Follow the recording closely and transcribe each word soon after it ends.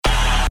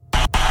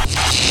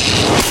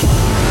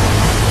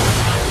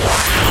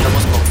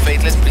Estamos con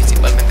Faithless,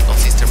 principalmente con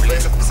Sister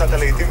Bliss. קבוצת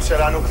הלהיטים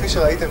שלנו, כפי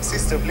שראיתם,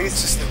 Sister Bliss.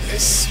 Sister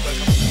Bliss,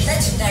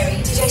 Legendary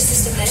DJ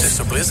Sister Bliss.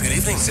 Sister Bliss, good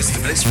evening. Sister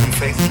Bliss from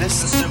Faithless.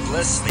 Sister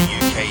Bliss, the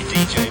UK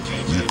DJ.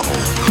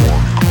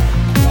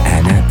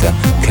 And at the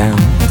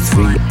count of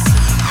 3,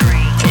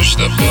 push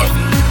the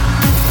button.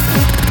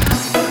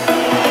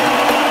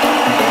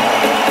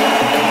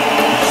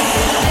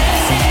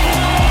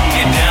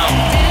 Get down.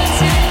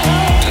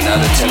 Do not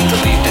attempt to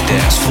leave the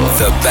dance floor.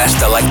 the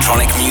best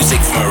electronic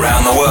music from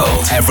around the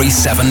world every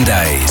 7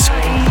 days.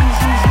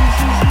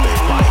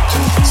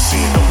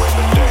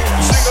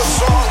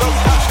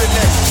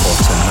 For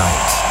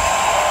tonight,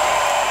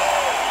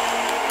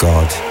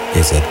 God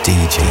is a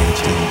DJ.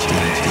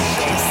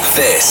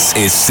 This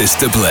is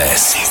Sister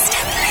Bliss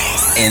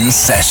in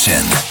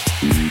session.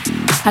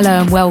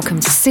 Hello and welcome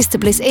to Sister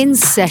Bliss in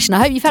Session. I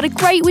hope you've had a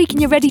great week and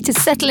you're ready to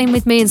settle in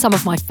with me and some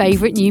of my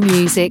favourite new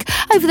music.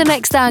 Over the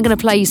next hour I'm going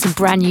to play you some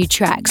brand new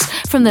tracks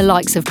from the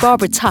likes of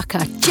Barbara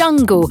Tucker,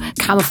 Jungle,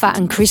 Camelphat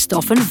and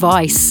Christoph and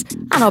Vice.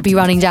 And I'll be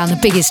running down the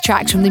biggest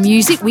tracks from the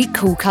Music Week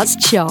Cool Cuts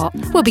chart.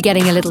 We'll be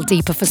getting a little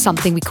deeper for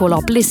something we call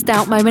our Blissed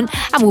Out moment,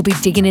 and we'll be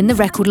digging in the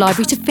record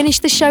library to finish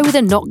the show with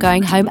a Not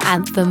Going Home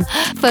anthem.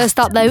 First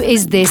up though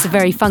is this, a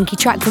very funky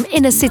track from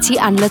Inner City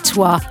and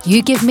Latour,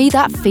 You Give Me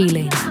That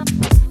Feeling.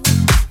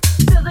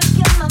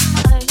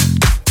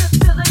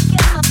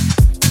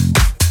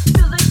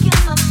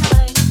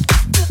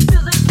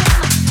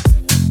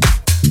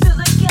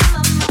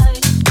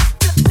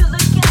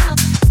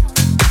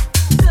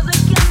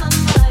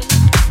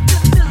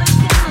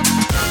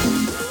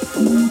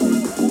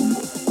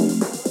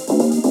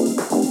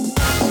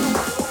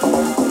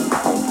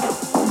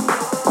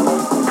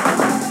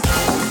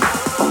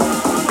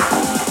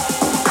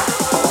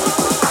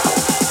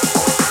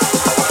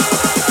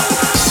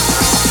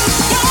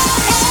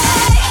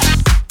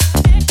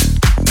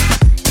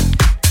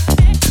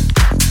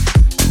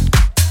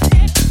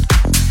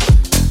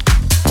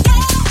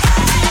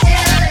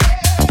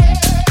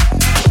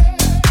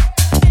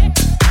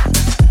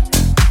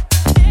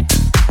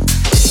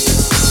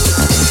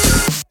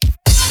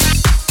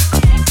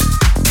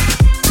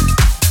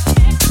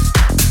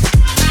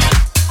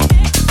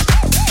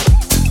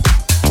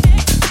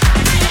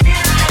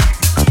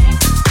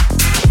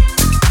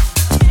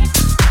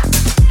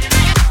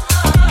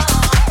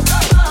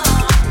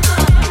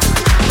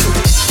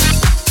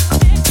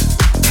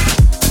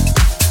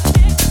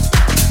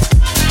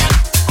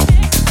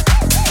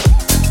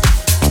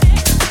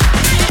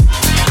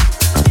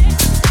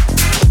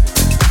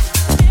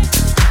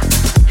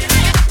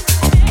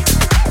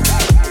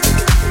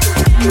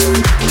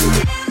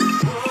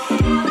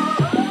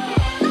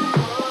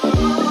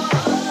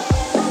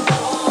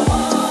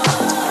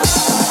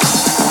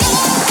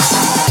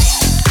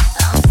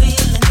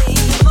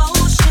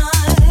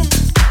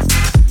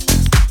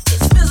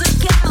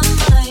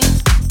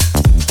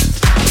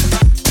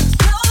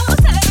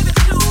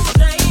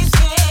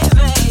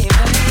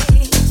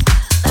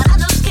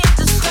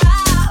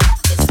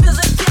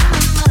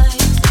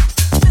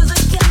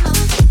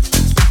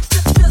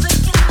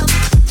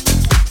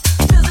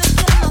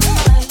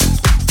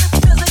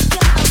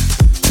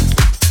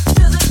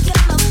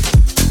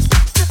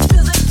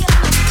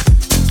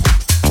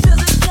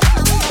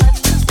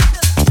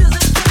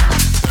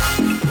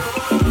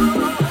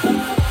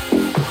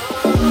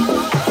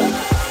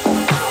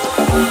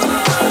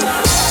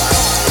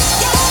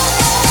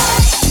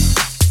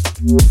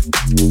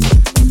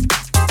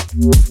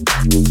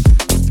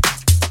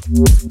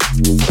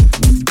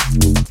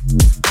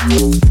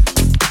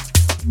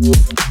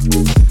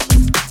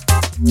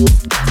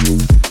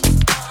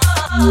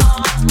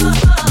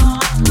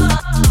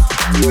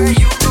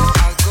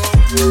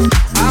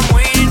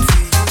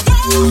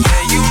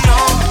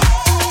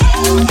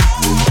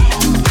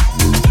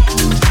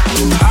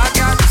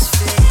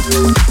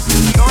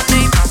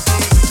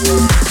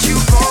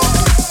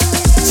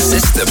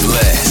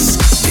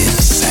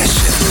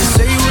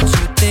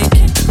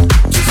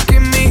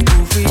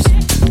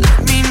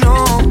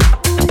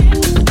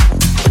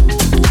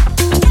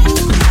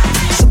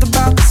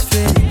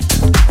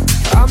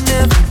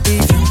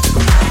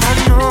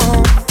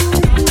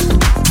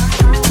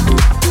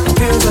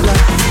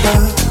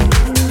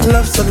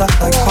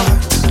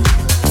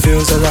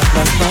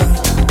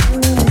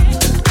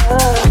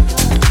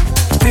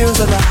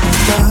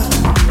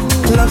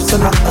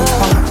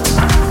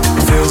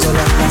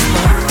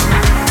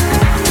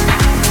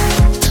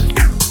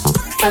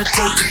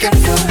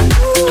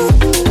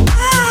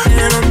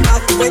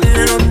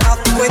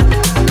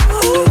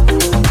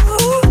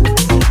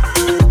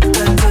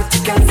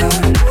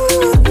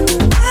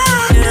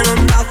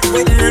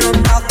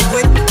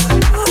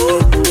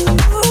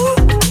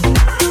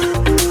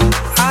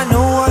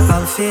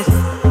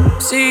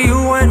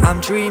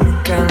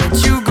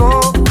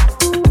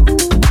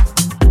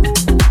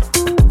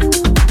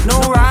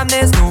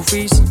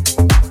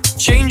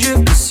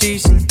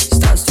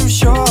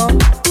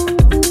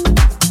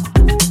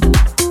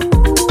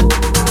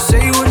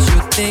 Say what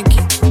you're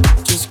thinking,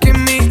 just give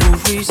me a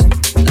reason.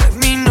 Let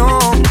me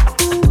know.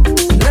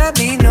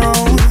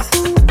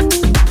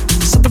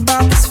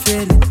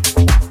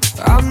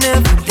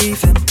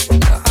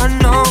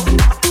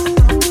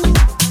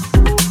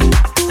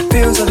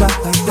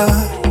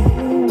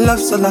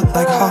 Love's a lot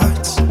like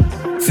hearts,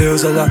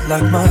 feels a lot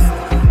like mine.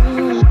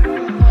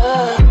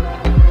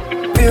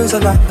 Feels a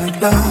lot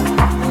like love,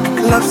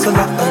 love's a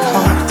lot like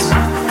hearts,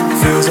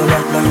 feels a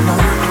lot like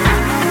mine.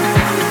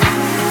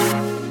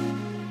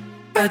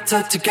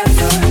 Better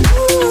together.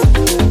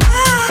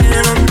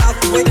 And I'm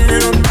not waiting,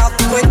 and I'm not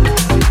waiting.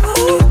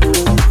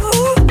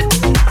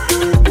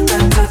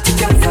 Better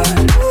together.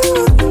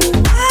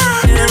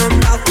 And I'm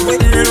not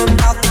waiting, and I'm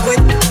not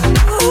waiting.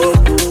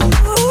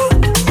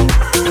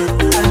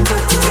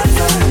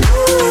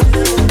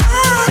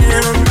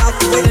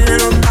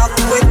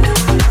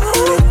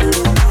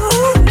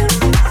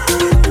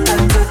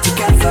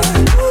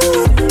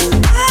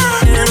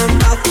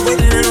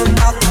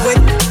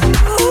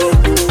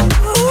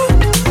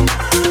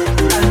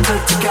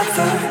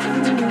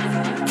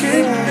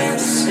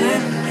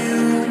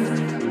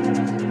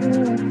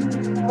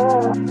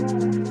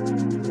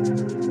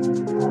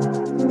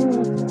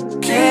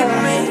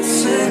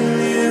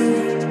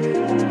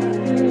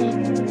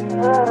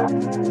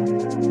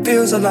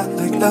 Feels a lot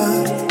like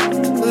love,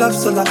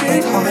 love's a lot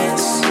like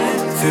hearts,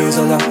 feels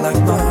a lot like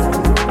mine.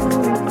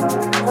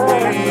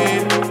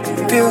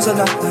 Feels a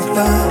lot like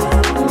love,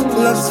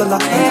 love's a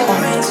lot like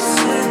hearts,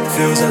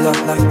 feels a lot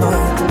like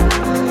mine.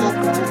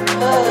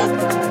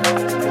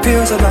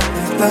 Feels a lot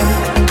like love,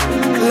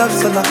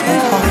 love's a lot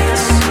like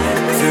hearts,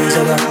 feels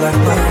a lot like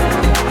mine.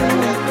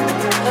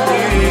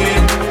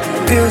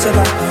 Feels a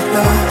lot like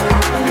love,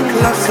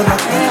 love's a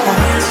lot like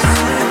hearts,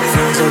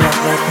 feels a lot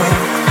like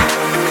mine.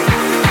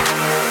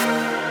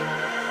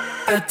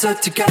 Better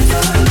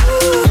together.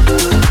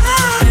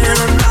 And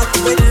I'm not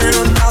waiting, and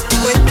I'm not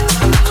waiting.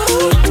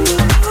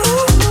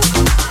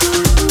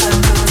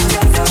 Better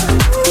together.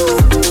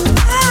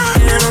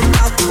 And I'm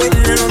not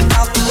waiting, and I'm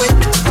not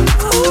waiting.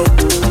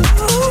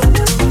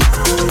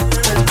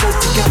 Better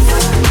together.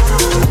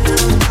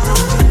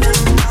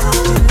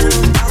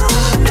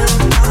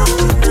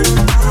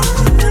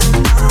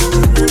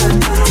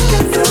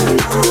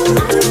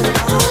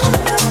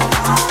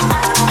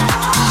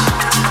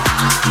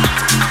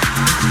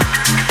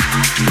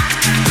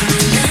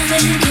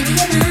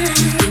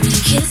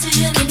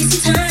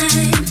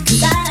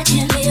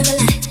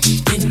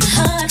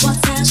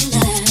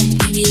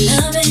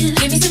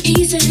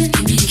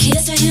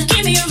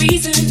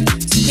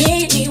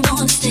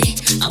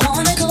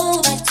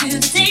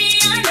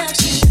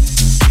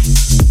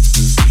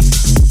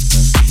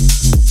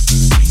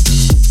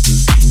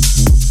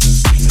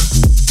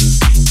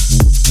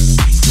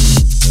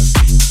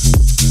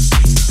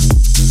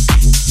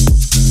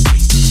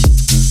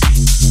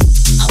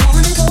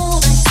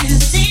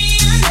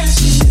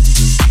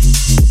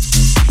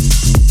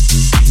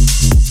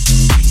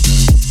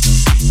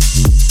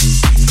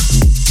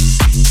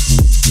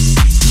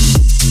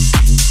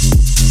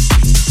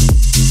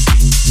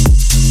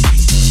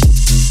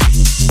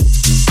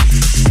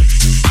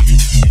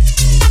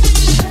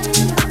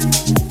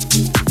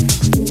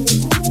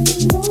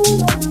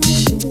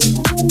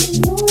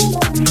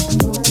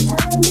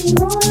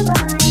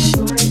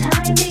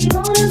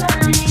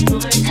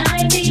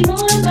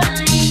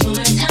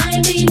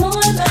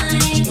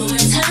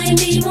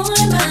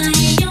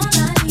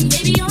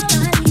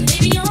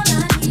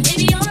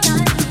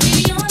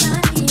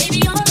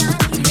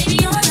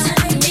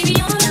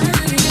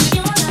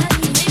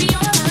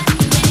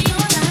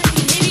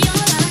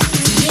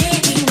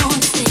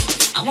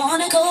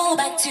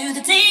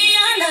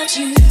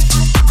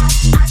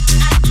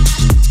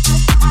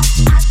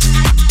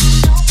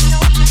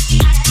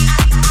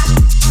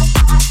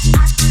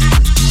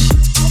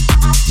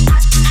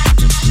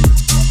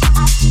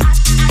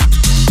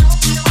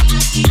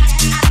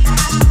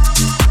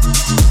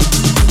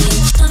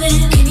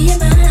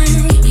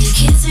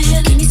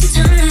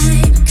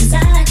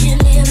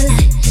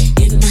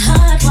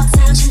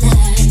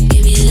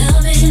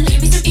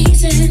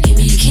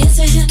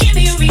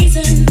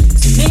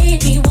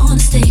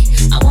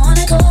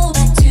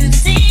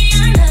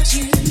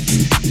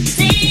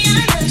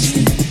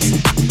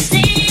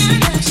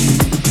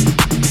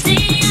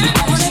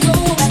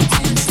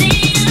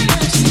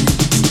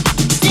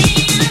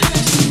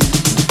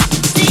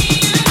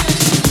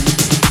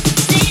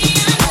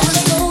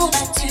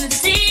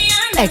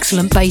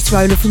 Excellent bass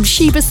roller from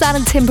Sheba San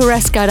and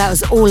Timberesco. That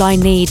was All I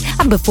Need.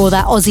 And before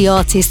that, Aussie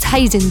artist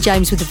Hayden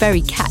James with a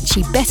very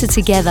catchy Better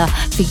Together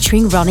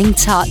featuring Running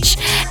Touch.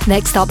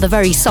 Next up, the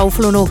very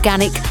soulful and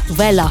organic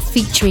Vela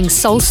featuring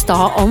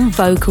Soulstar on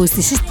vocals.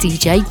 This is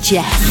DJ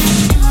Jeff.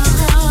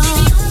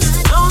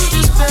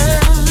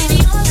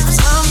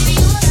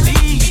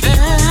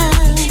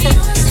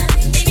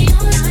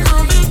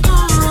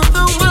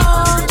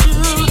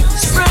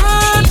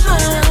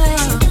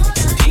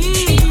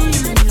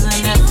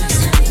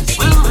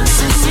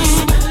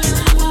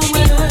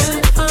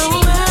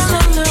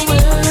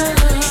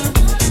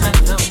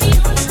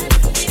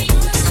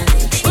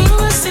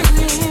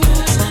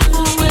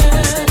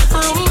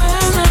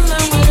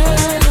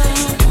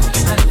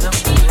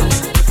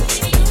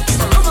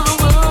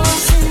 Oh,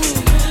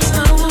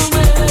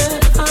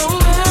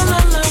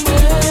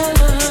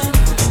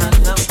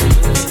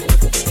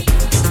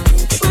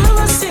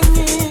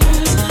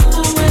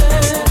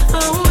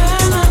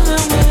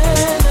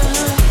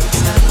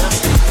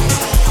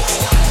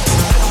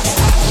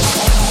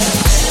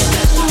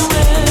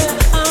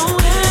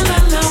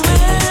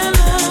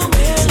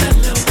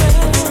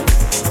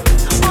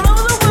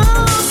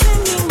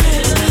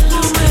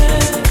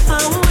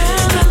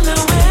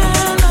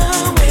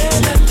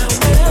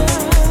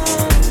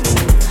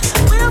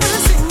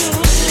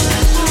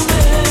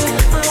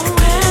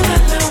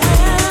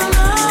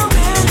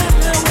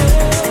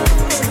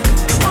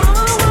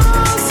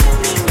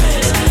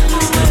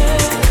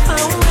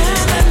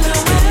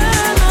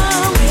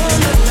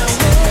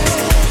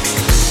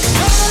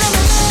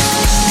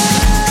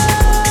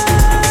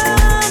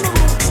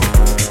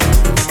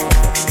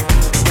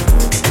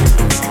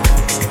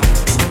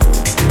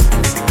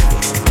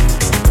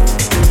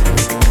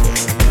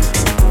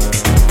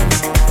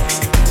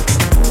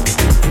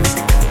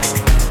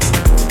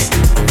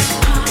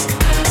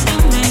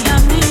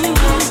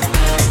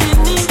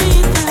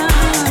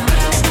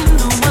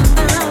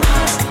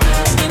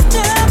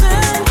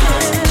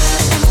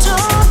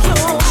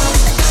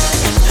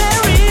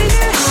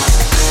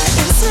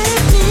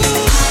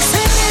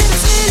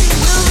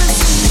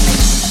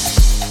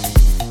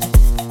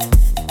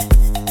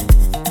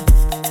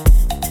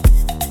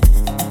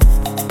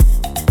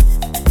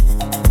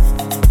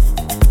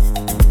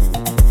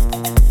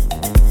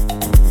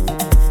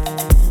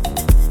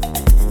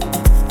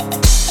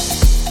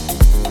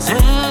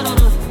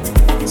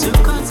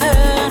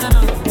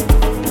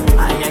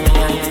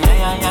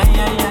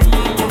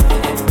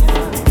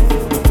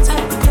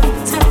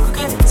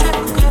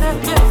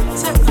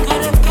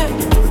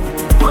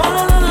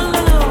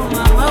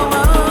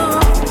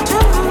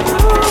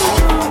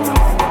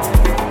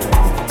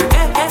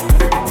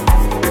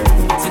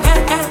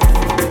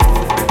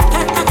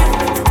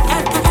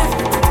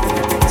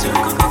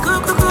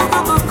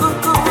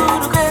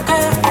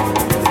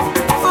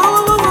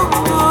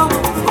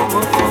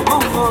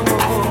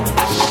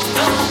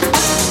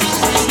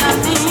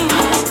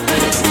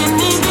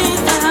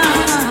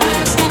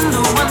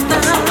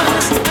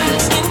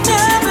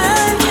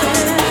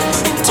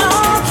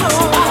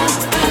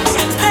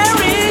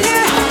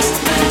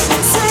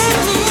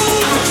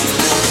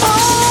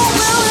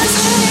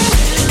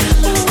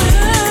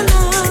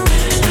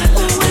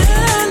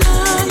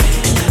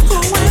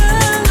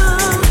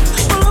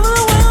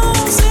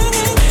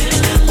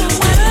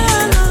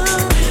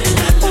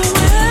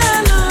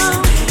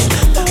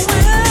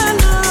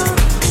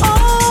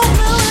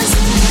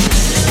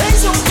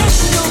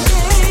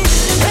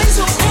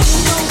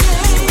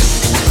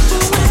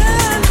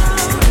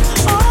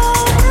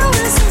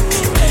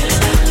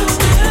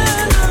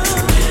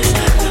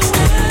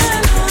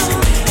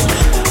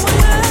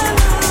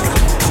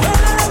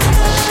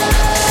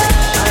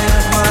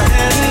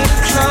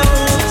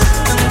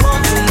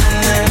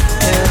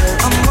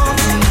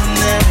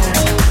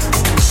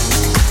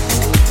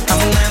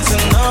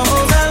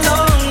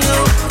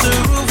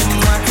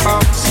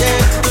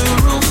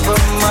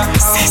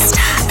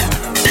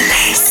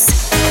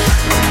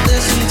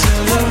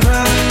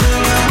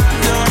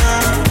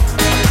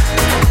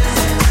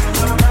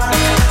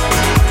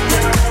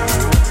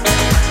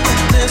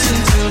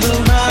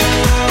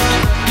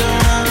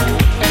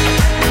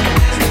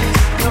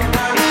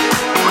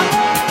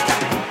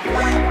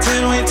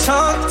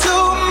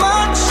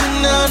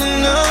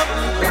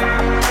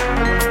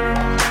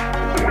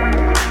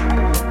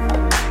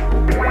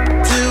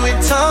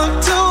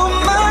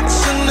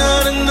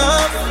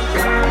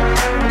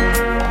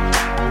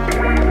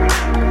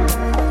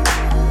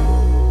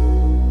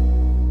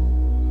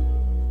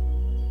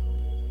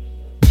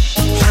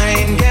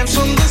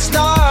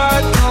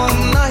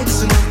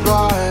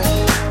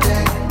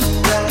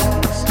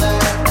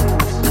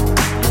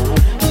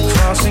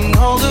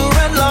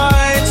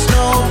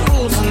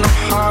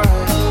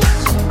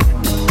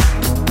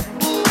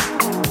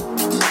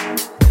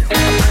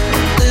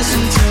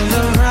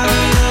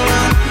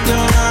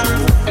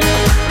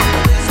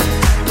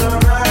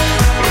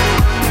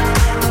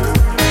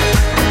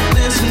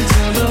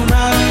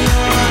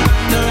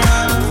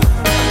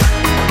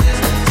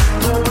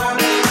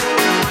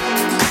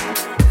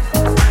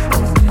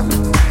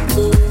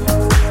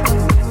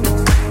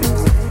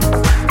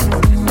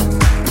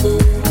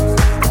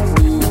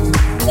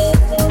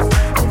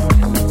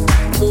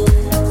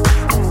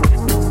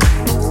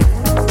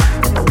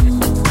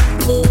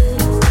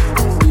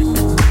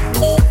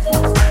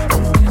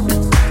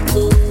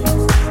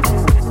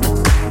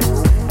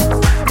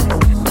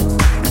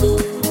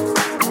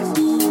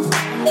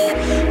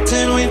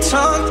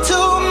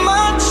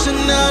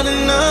 not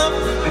enough?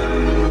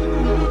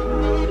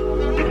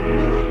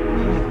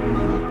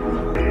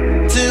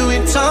 Do we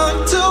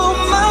talk too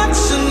much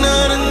or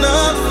not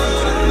enough?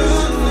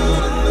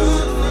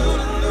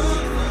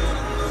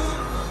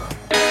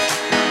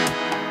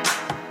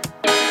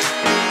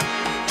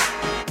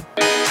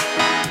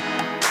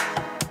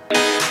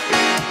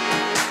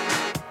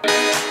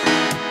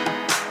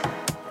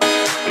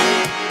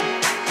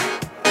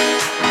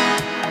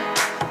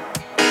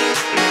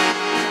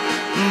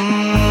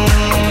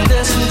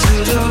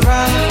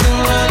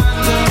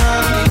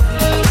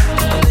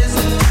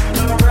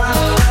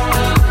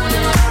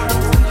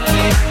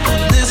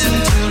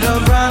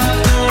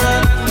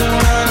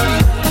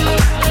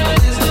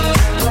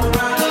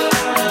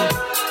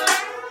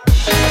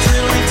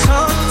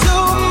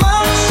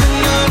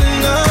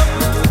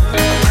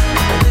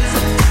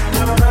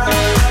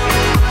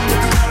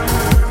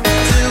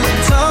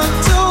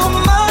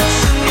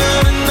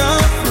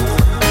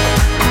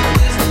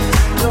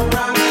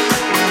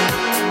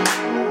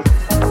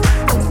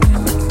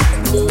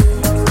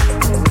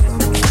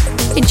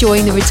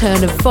 Enjoying the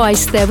return of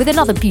Vice there with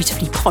another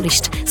beautifully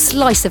polished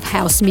slice of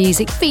house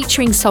music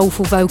featuring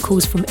soulful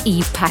vocals from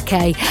Yves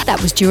Paquet.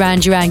 That was Duran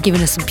Duran giving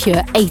us some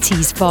pure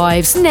 80s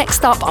vibes.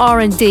 Next up,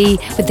 R&D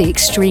with the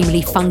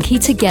extremely funky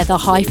Together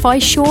Hi-Fi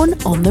Sean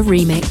on the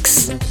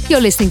remix. You're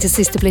listening to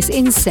Sister Bliss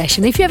in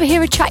Session. If you ever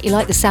hear a track you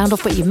like the sound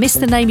of but you missed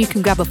the name, you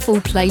can grab a full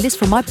playlist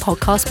from my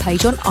podcast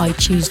page on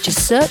iTunes.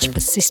 Just search for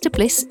Sister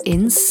Bliss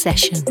in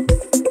Session.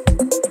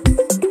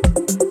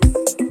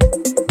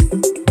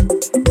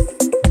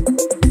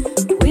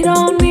 We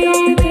don't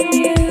need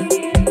you,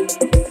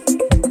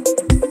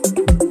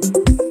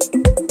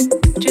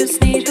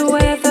 just need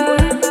whoever.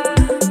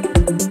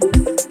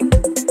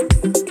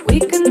 We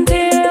can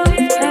deal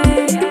with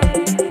pain,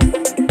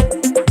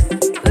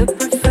 but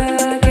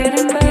prefer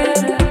getting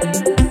better.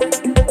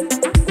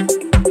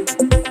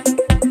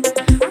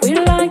 We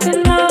like the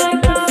night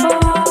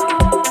before,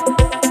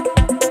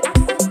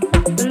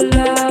 we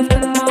love the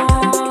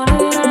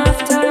morning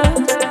after.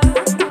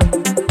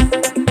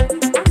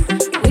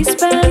 We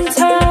spend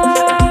time.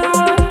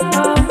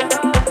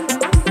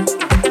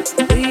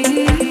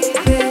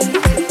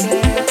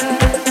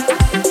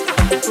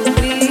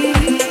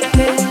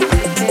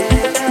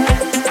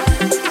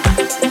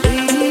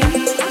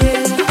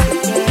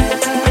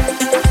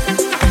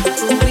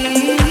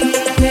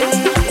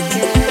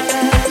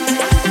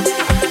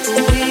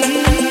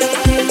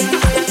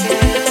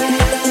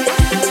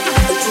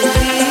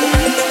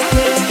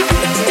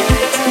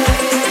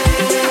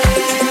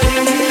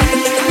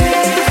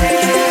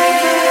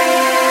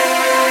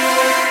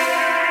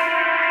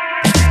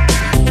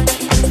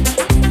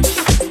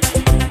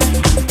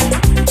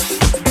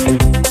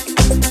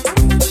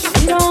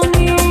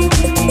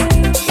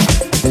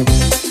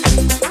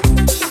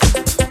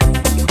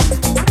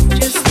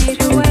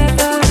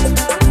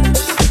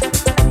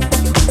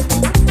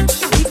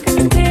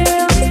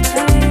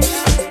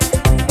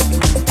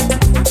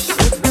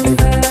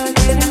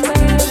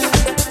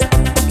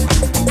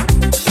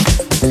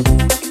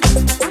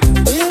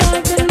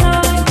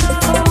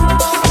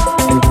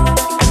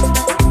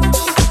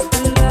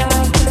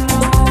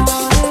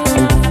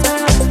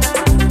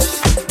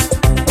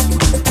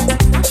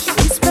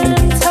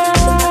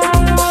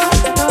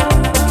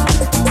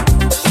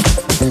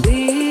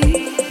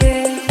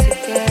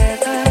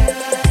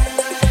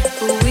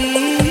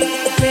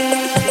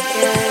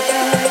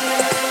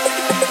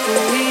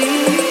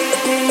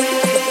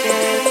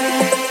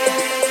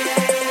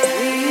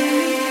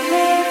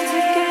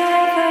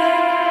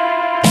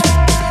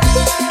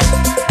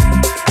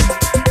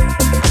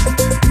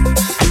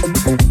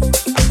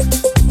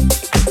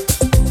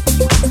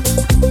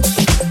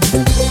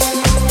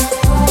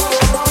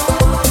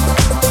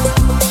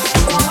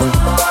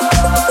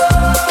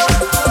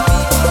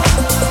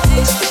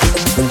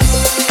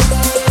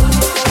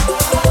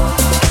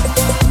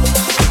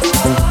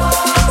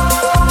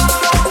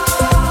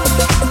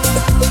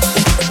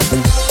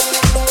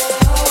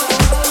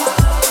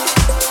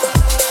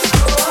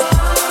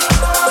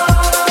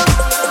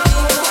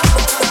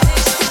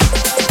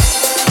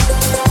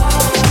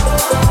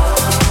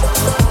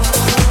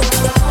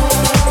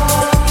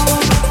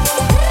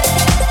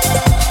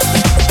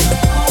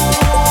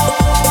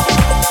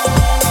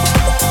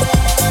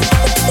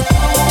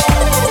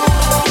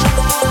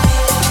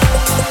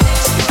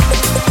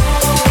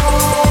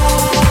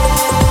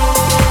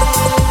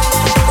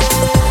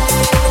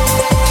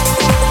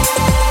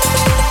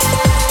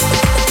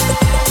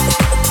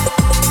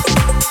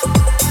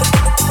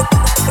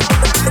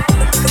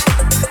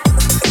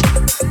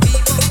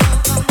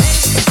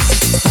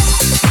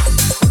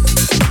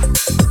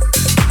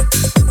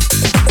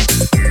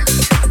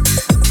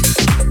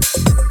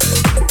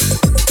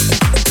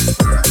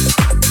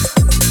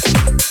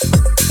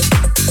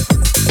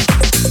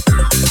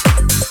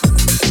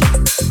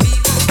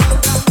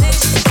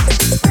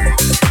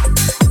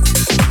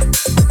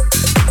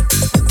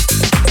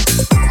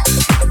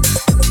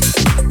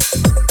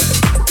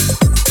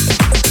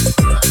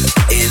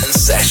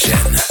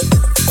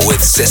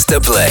 Sister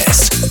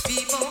Bliss.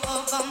 People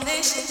of our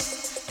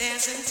nations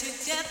dancing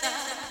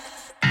together.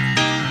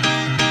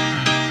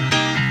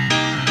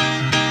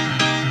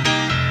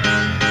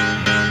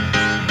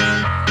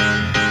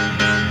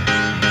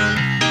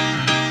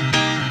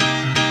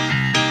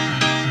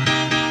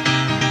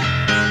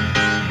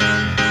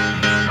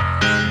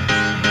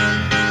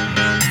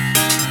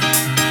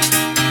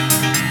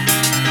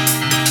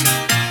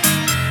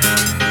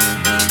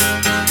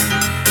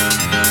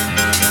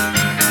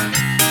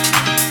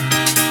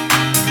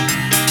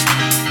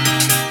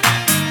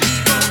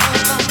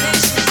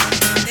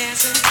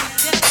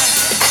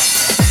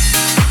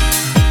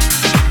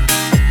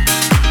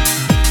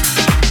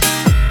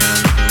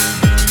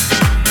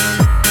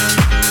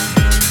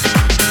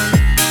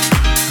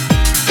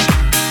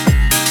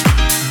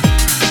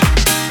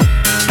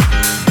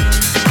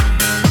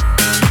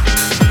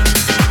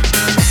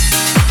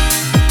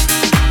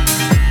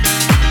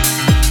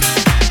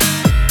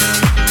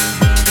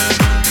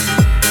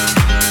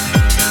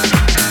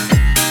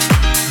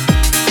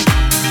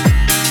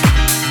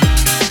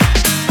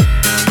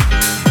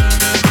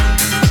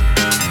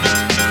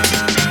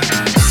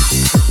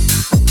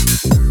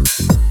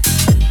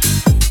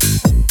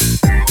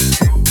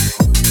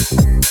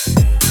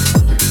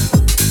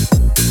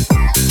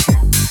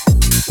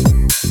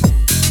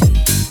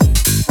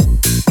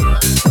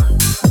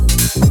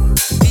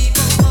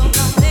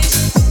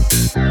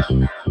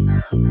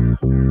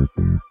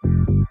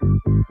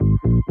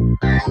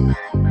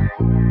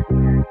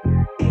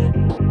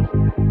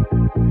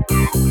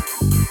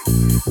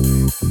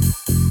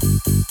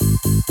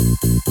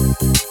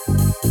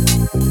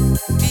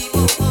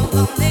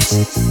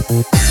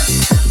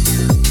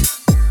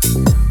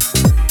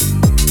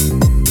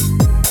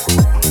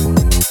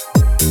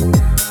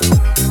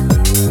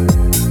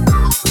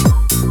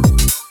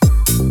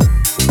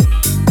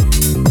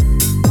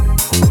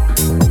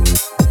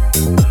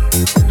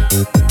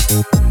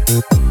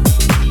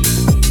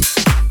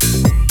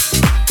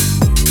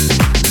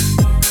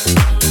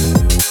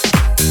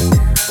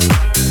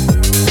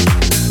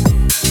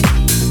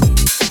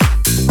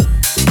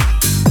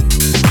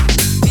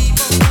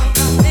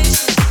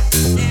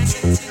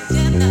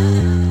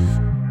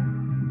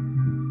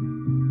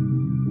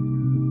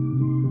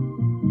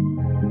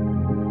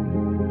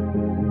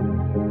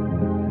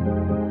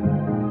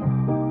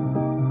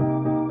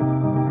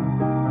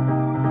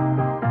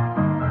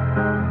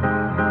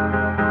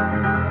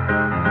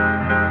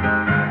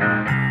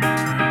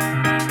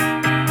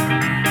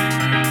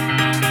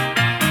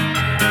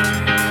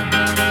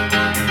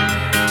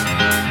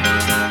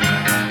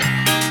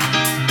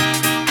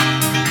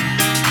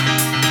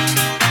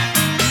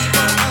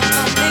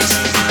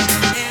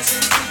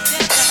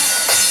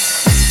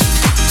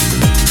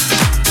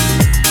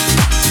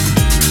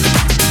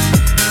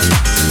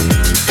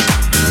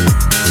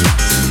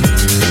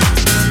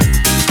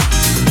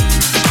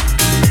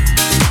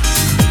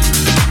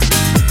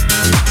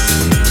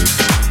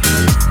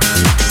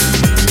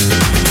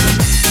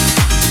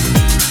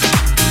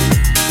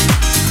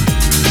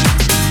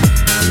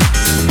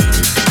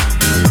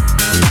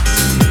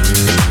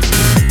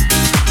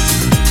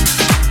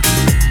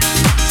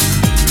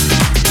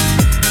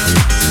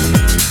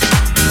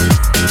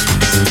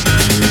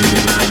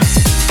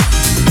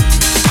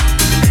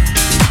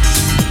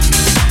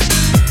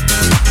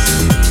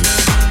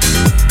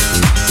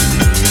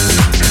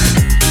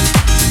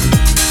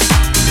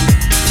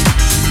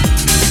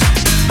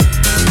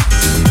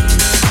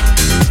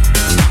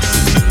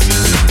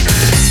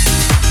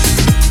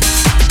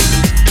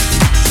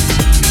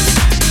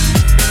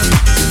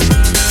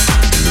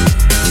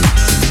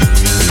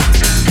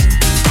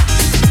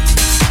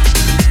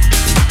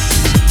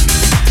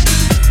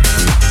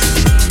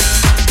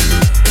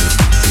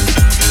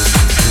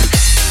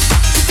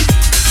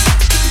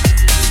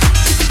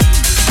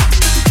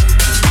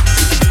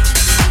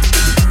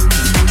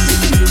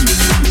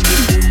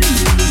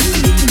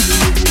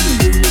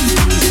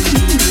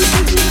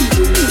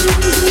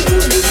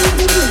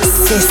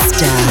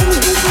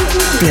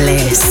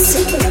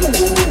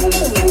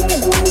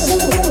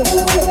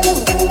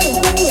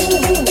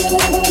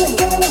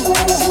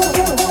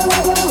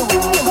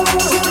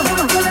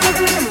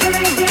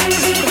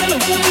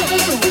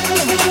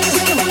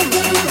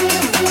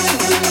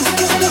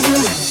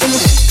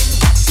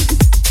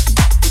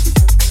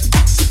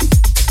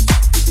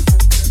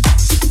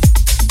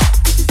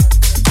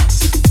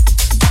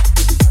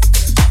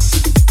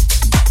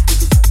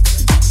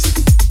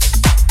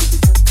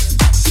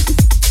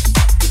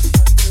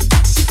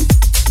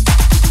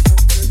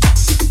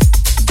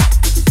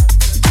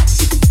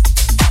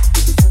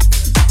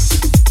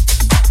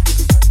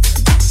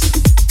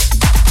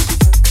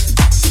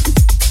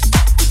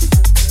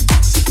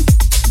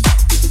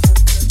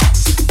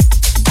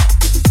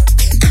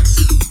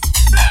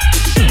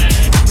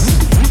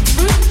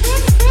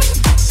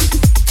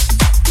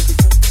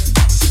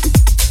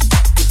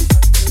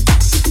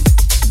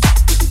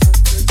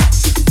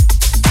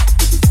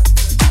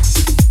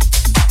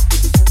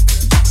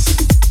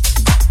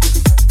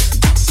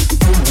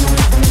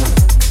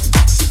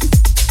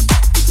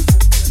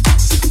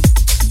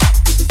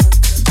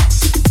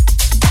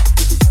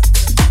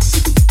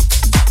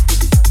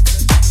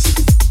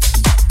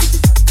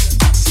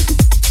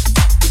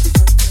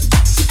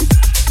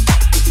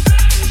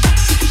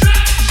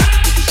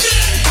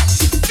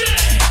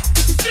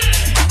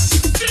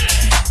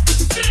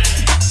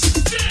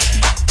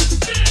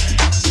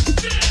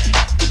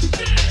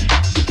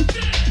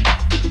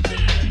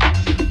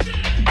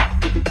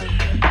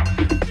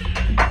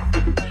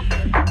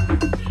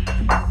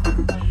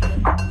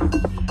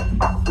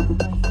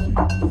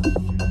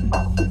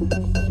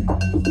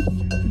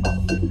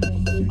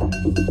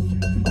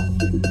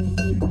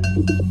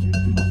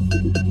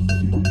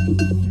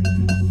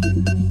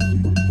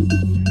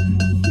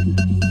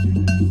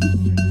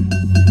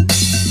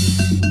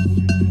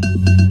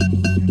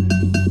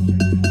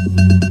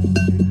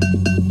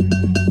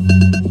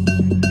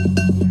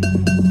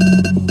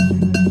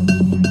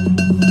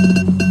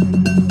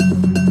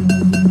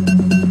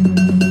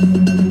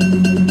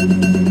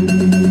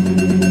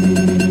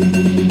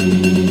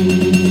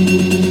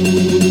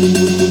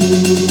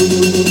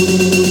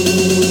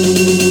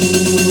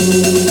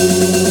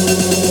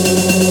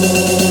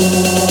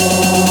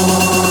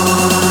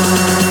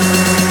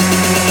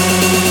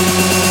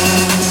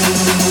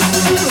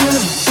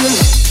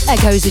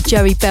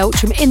 Joey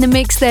Beltram. In the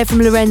mix there from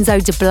Lorenzo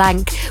de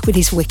Blanc with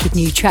his wicked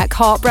new track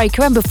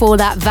Heartbreaker, and before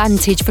that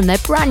Vantage from their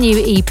brand new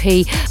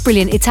EP,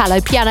 brilliant Italo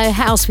piano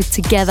house with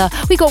Together.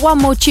 We got one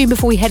more tune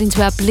before we head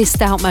into our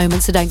blissed out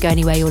moment, so don't go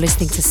anywhere. You're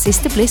listening to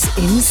Sister Bliss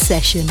in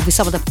Session with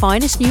some of the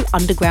finest new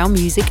underground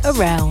music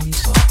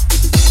around.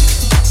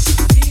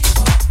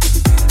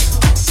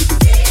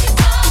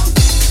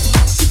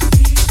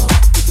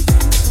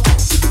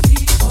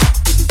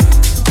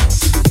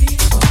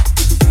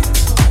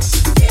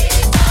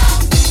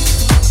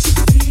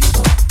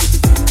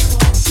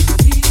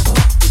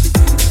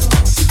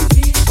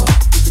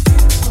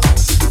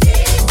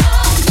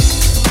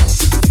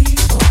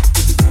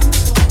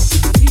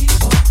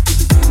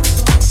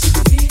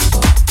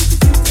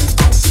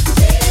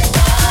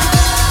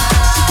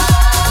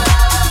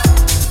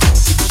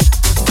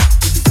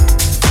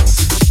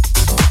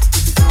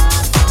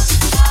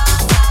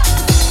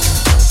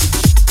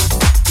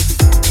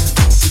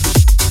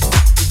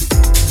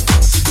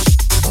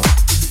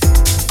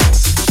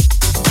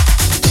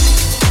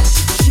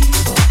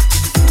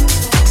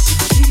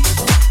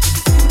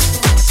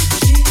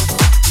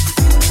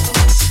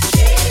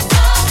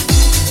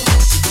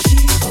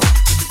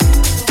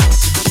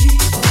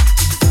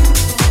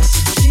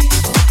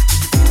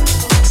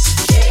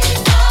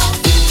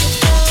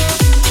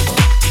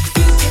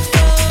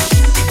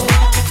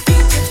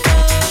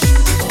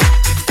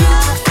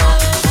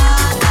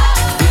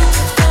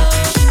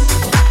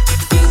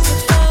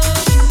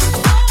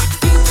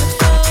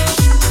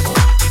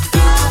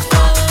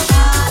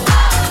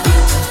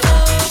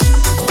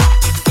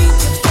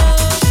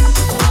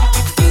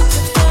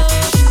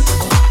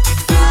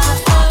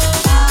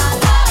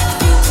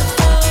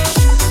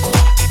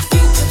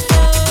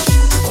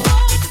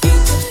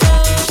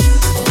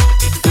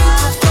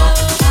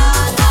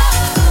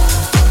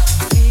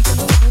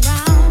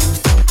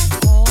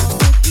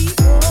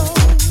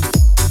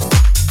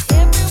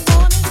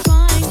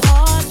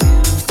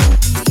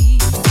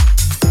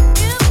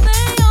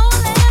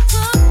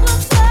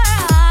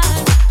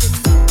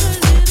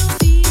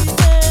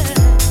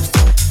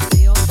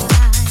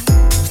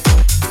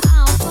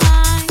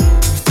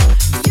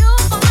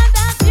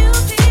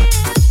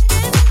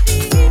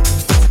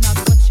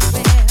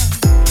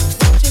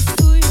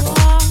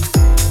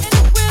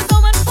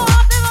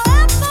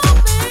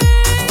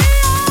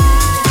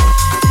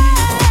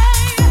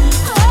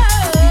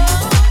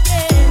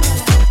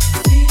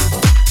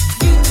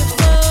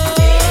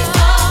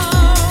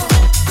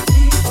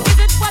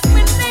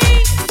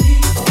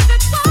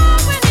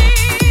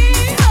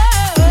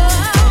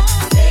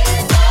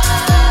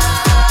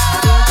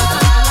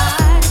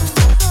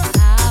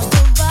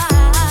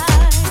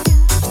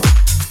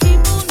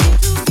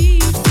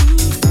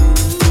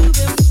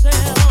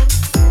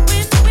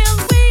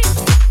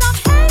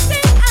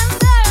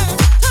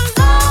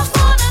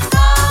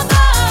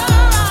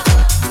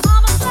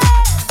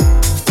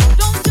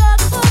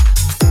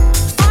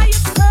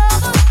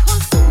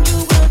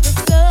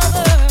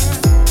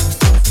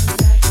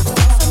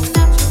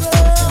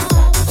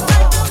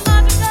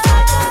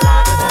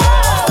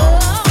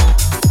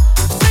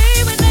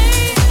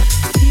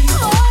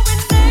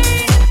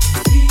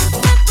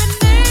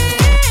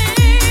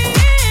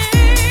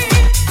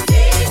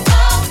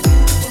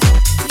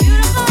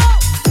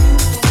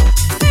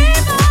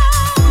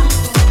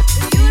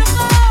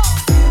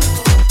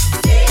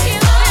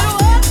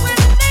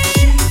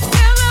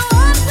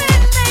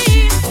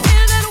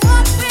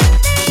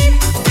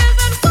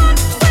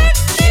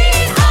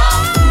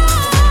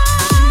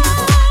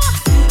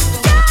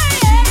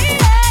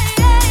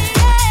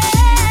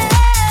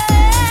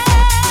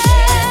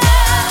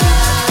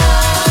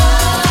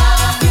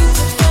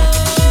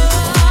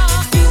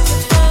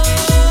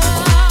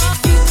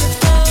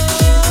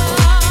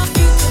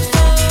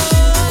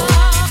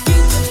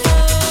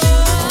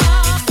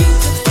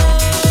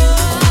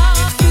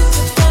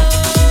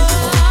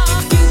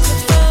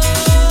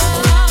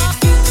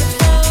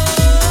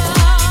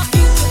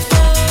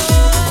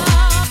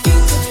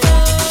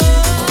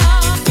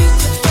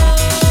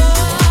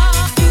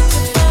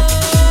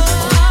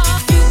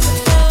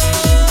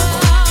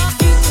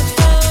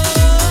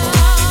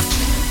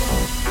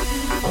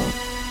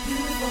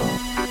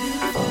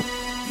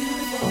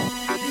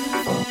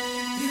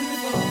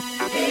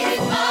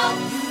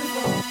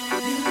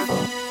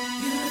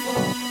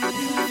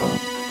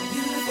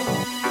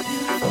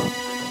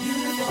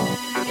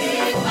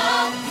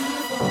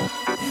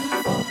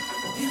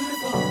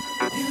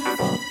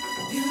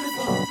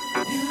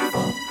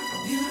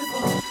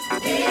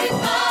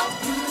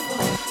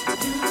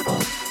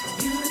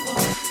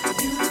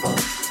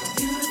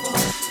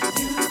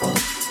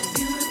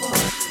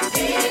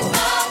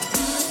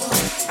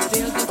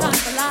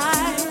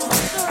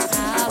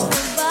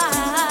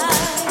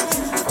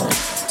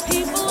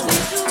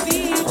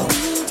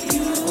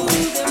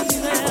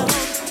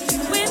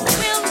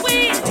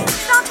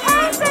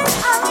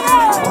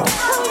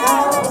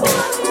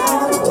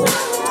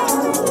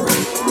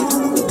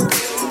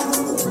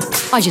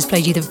 I just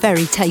played you the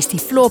very tasty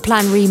Floor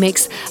Plan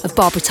remix of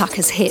Barbara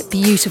Tucker's hit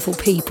Beautiful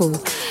People.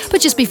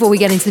 But just before we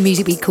get into the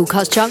Music Beat Cool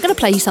Cuts chart, I'm going to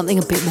play you something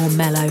a bit more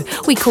mellow.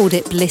 We called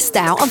it Blissed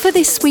Out, and for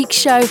this week's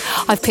show,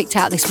 I've picked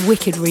out this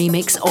wicked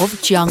remix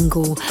of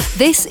Jungle.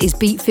 This is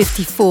Beat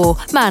 54,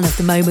 man of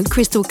the moment,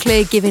 Crystal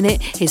Clear, giving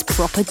it his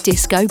proper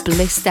disco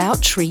blissed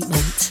out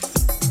treatment.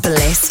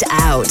 Blissed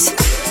Out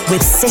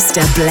with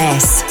Sister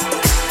Bliss.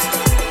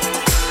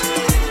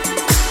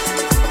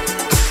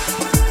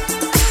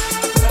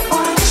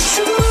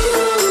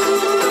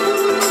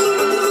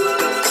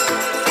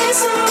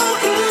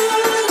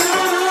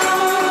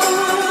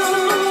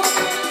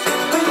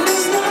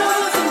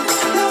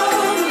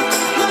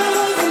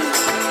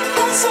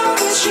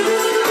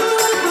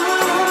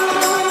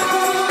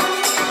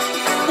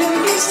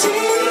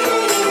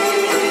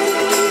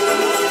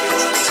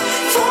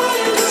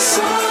 Falling to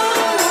sunlight.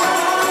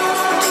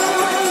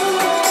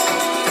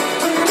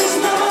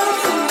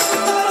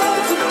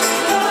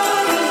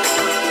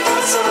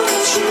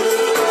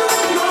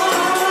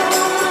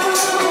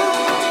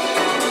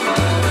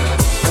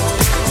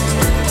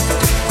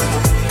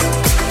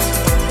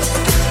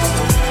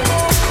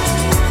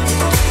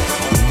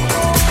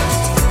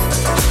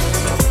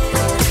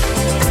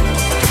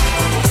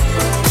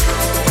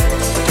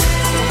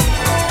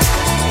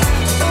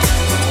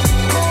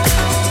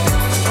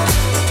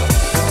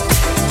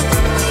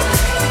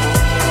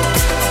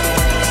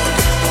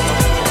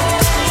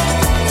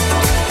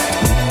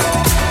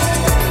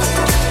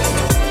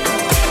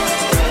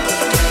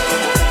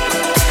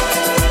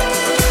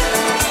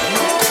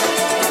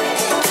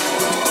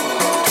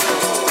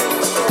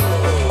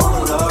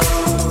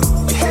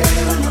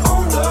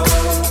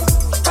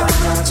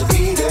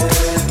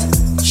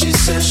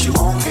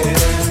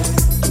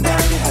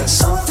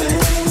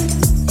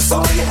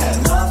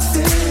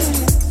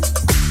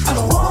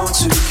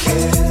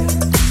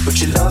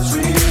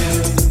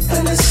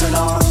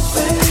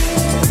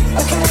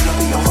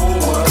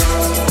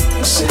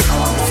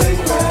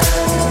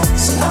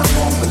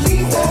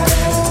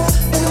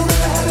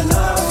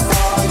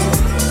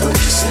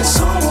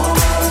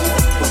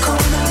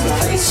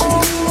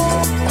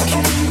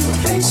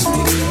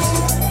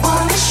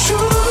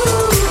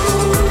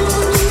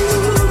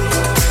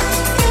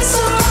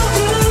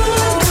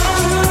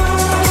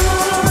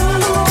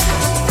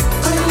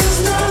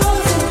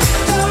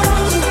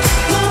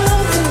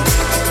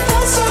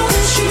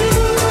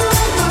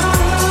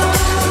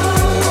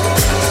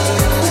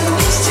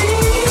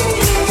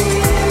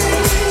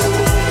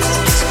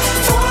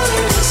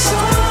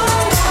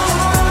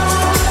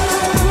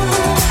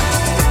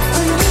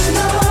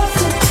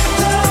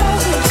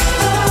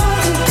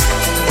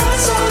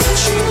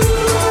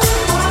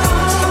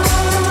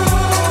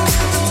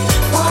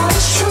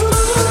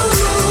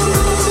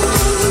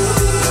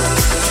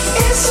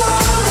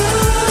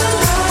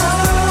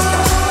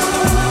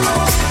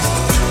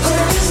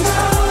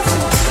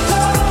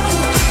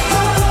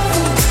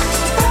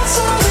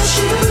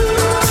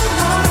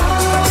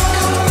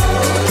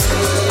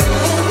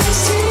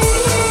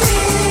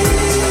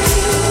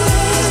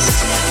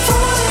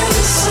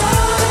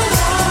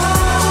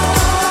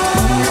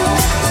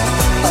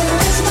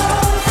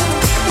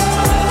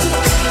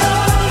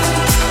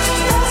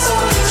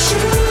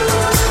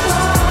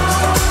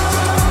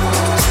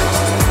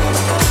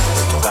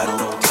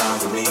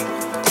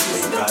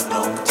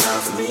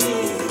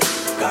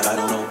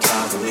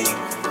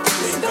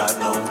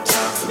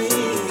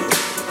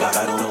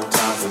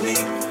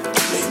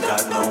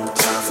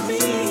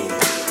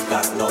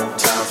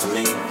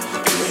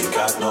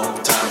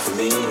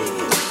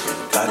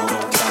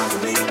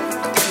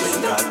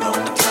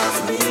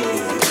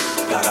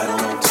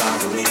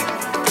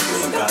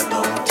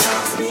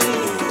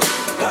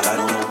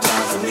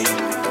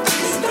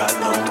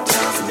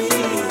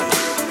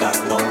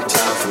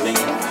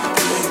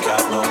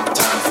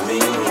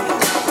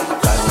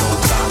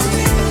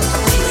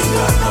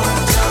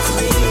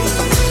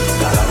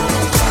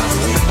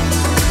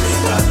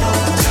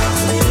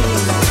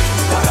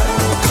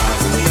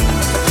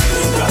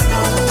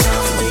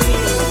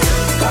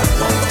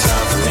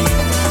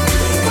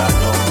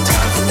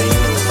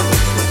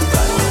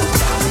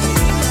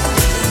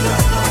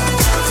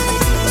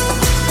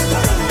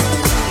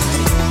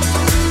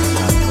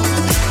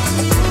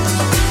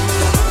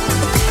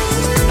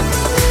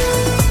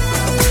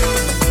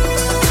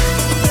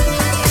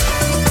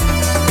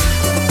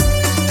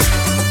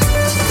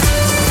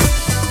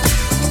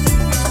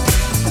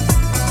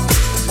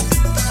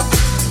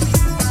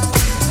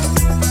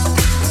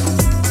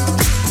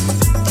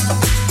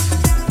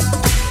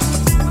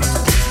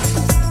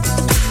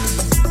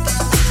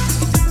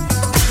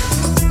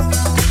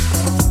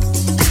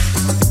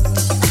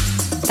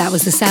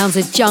 was the sounds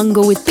of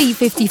Jungle with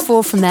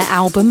B54 from their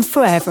album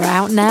Forever,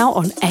 out now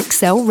on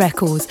XL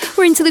Records.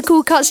 We're into the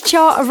Cool Cuts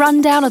chart, a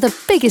rundown of the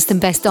biggest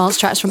and best dance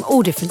tracks from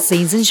all different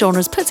scenes and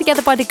genres, put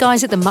together by the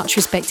guys at the much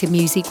respected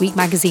Music Week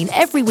magazine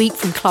every week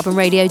from club and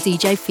radio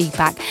DJ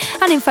feedback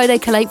and info they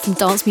collate from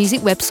dance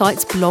music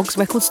websites, blogs,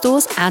 record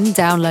stores and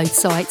download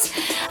sites.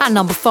 At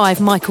number 5,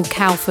 Michael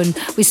Kaufman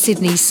with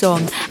Sydney's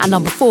Song. At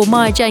number 4,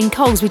 Maya Jane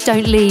Coles with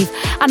Don't Leave.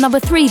 At number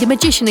 3, The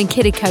Magician and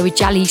Kidiko with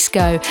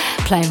Jalisco.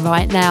 Playing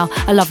right now,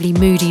 a lovely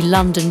moody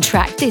London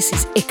track. This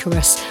is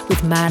Icarus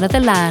with Man of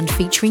the Land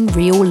featuring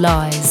Real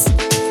Lies.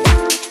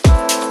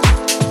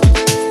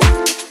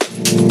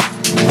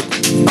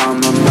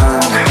 I'm a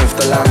man of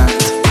the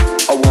land,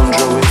 I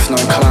wander with no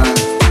clan.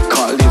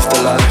 Can't live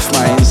the life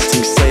my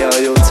instincts say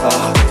are your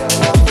tar.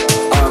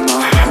 I'm a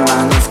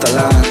man of the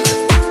land,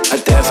 a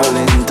devil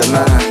in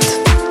demand,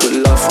 but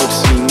love would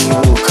see me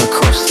walk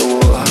across the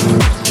water.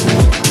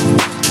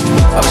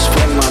 I've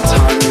spent my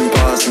time in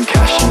bars and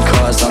cashing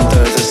cars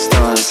under the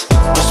stars.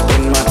 I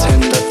spend my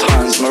tender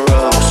times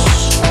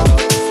morose.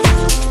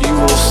 You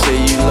all say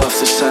you love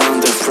the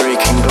sound of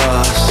breaking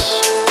glass,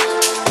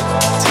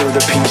 till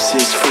the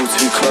pieces fall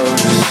too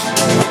close.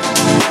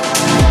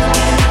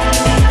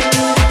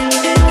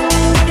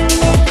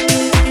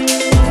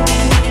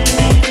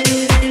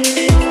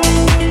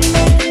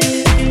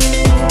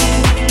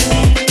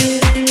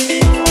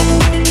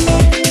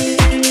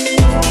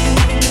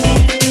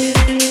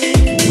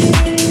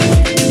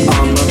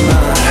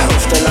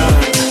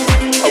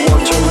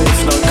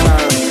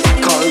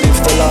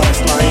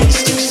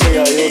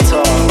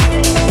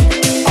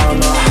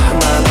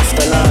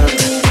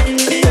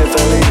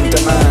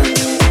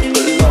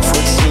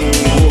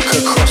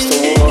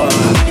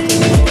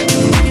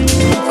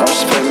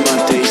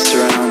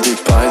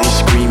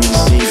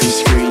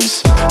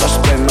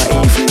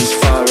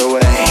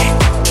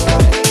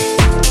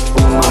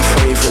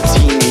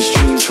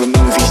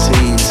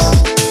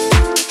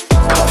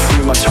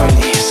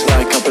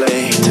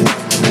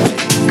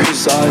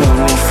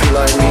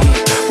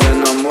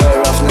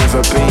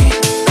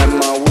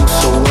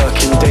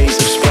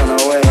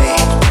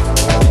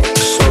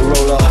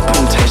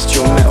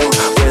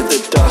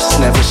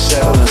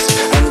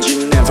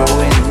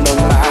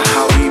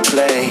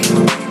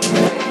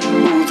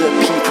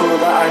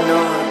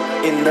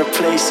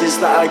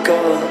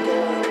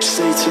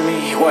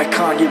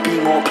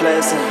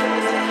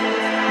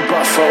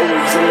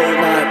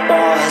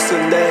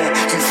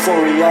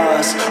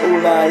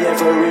 All I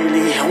ever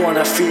really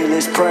wanna feel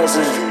is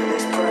present.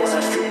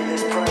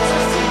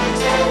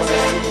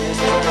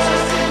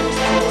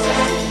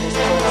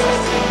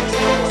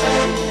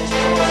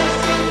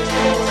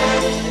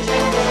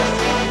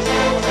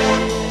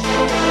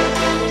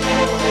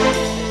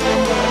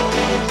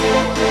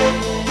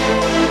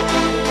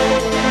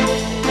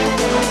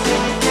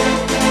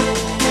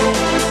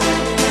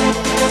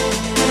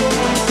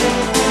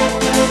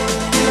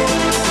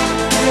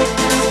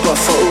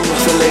 But for all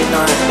the late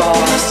night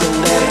bars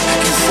and their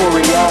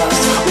euphorias,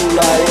 all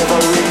I ever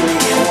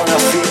really wanna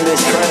feel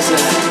is present.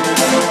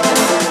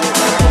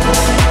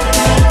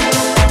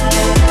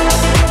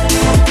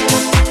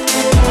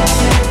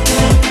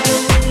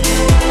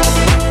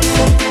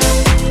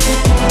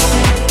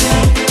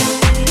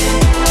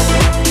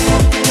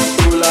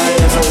 All I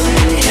ever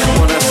really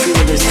wanna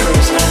feel is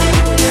present.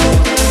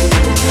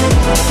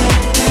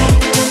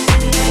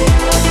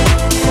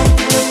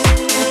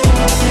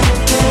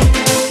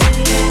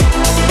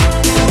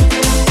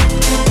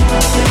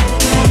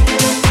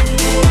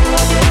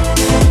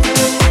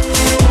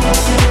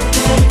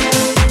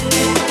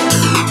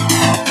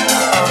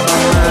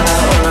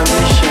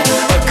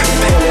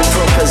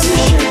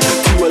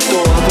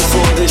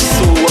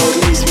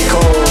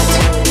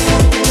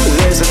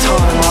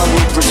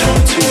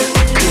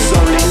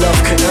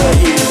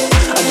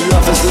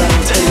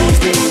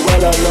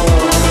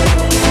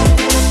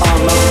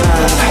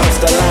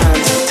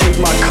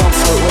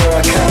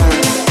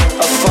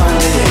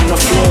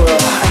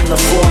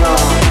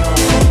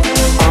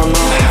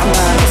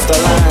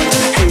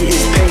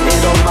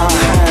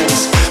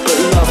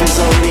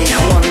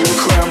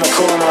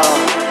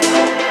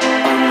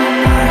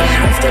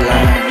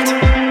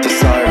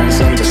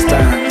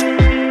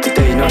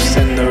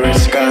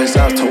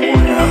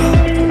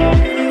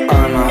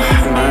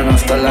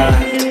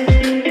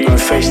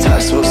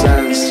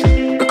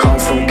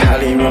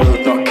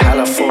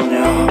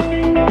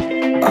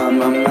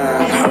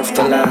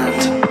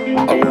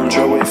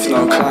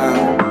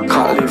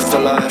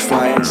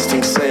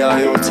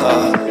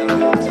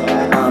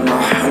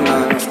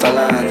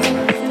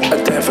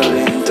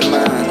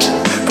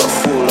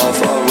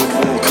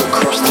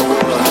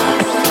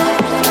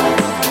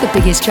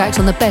 Biggest tracks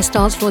on the best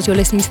dance floors. You're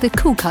listening to the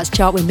Cool Cuts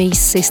chart with me,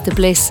 Sister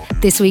Bliss.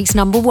 This week's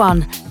number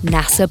 1,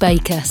 NASA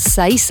Baker,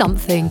 Say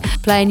Something.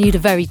 Playing you the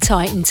very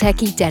tight and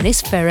techie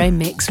Dennis Ferro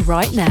mix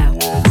right now.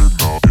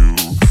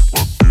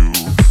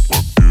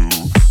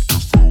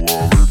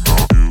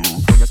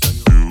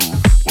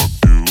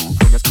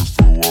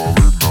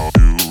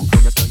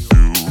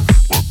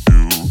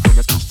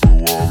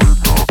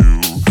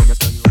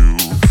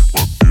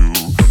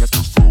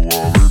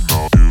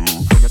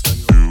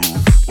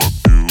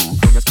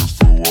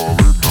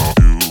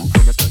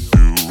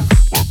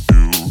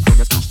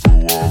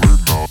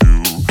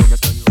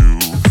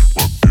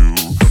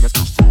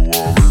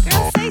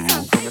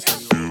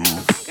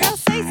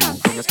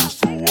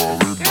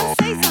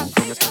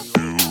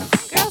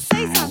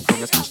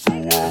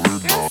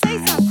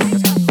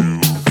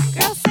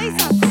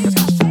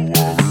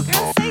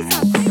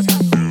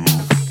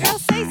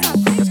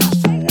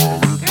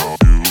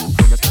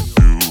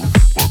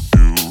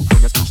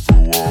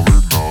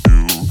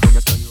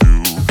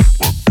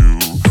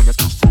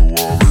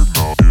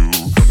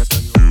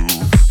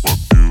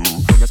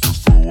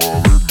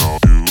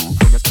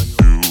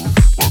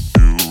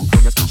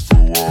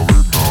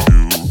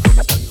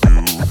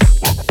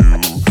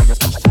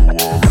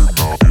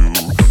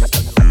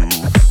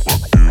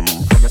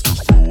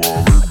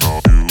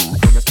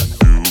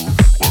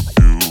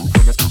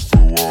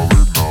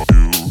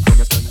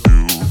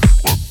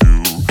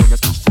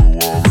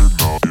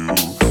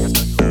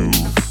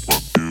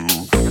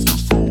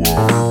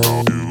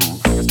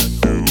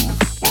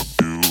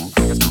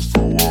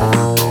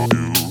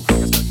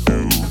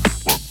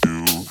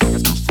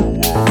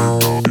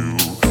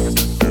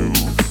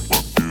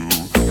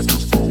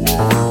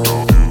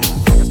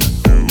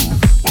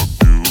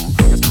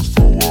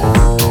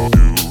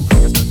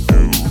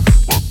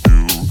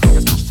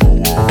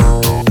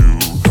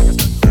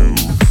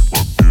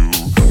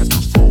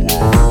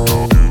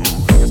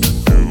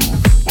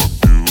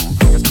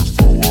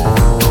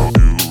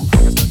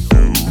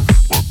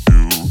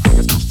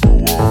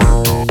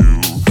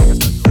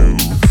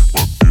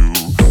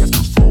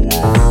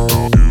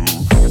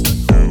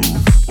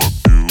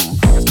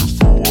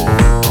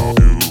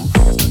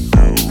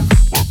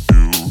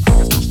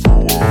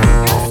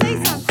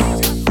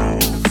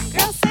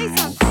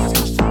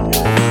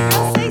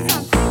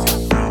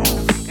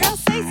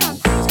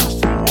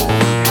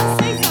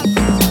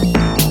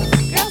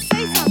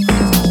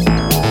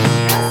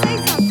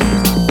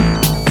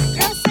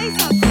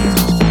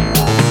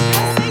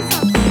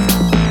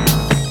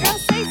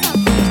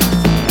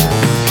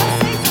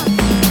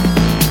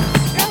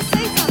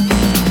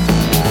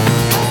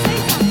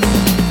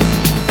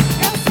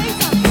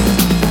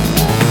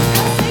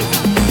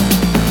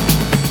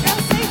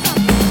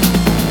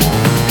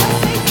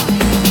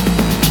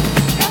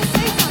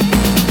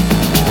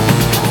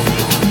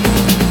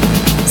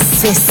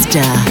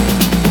 Sister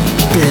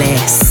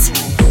Bliss.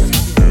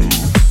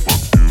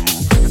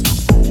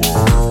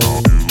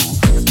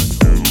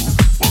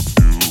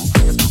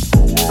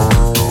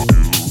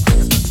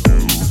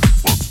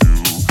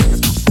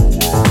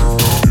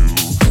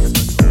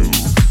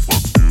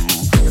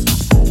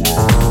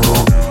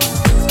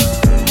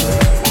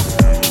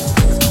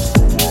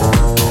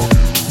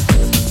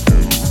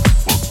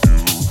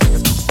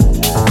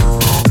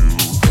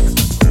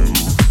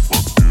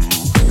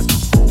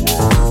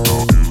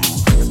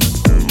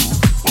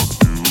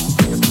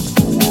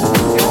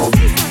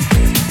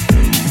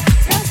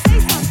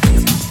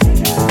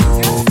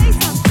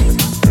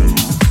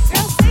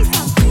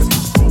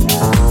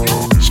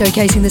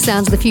 Showcasing the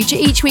sounds of the future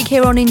each week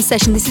here on In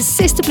Session. This is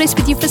Sister Bliss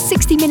with you for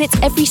 60 minutes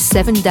every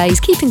 7 days.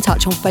 Keep in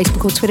touch on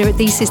Facebook or Twitter at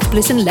The Sister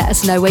Bliss and let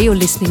us know where you're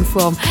listening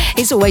from.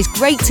 It's always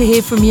great to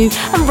hear from you.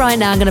 And right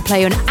now I'm going to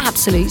play you an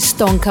absolute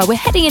stonker. We're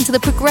heading into the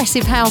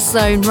progressive house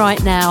zone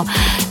right now.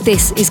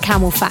 This is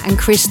Camel Fat and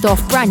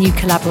Christoph, brand new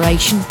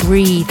collaboration,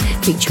 Breathe,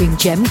 featuring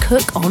Jem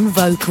Cook on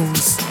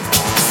vocals.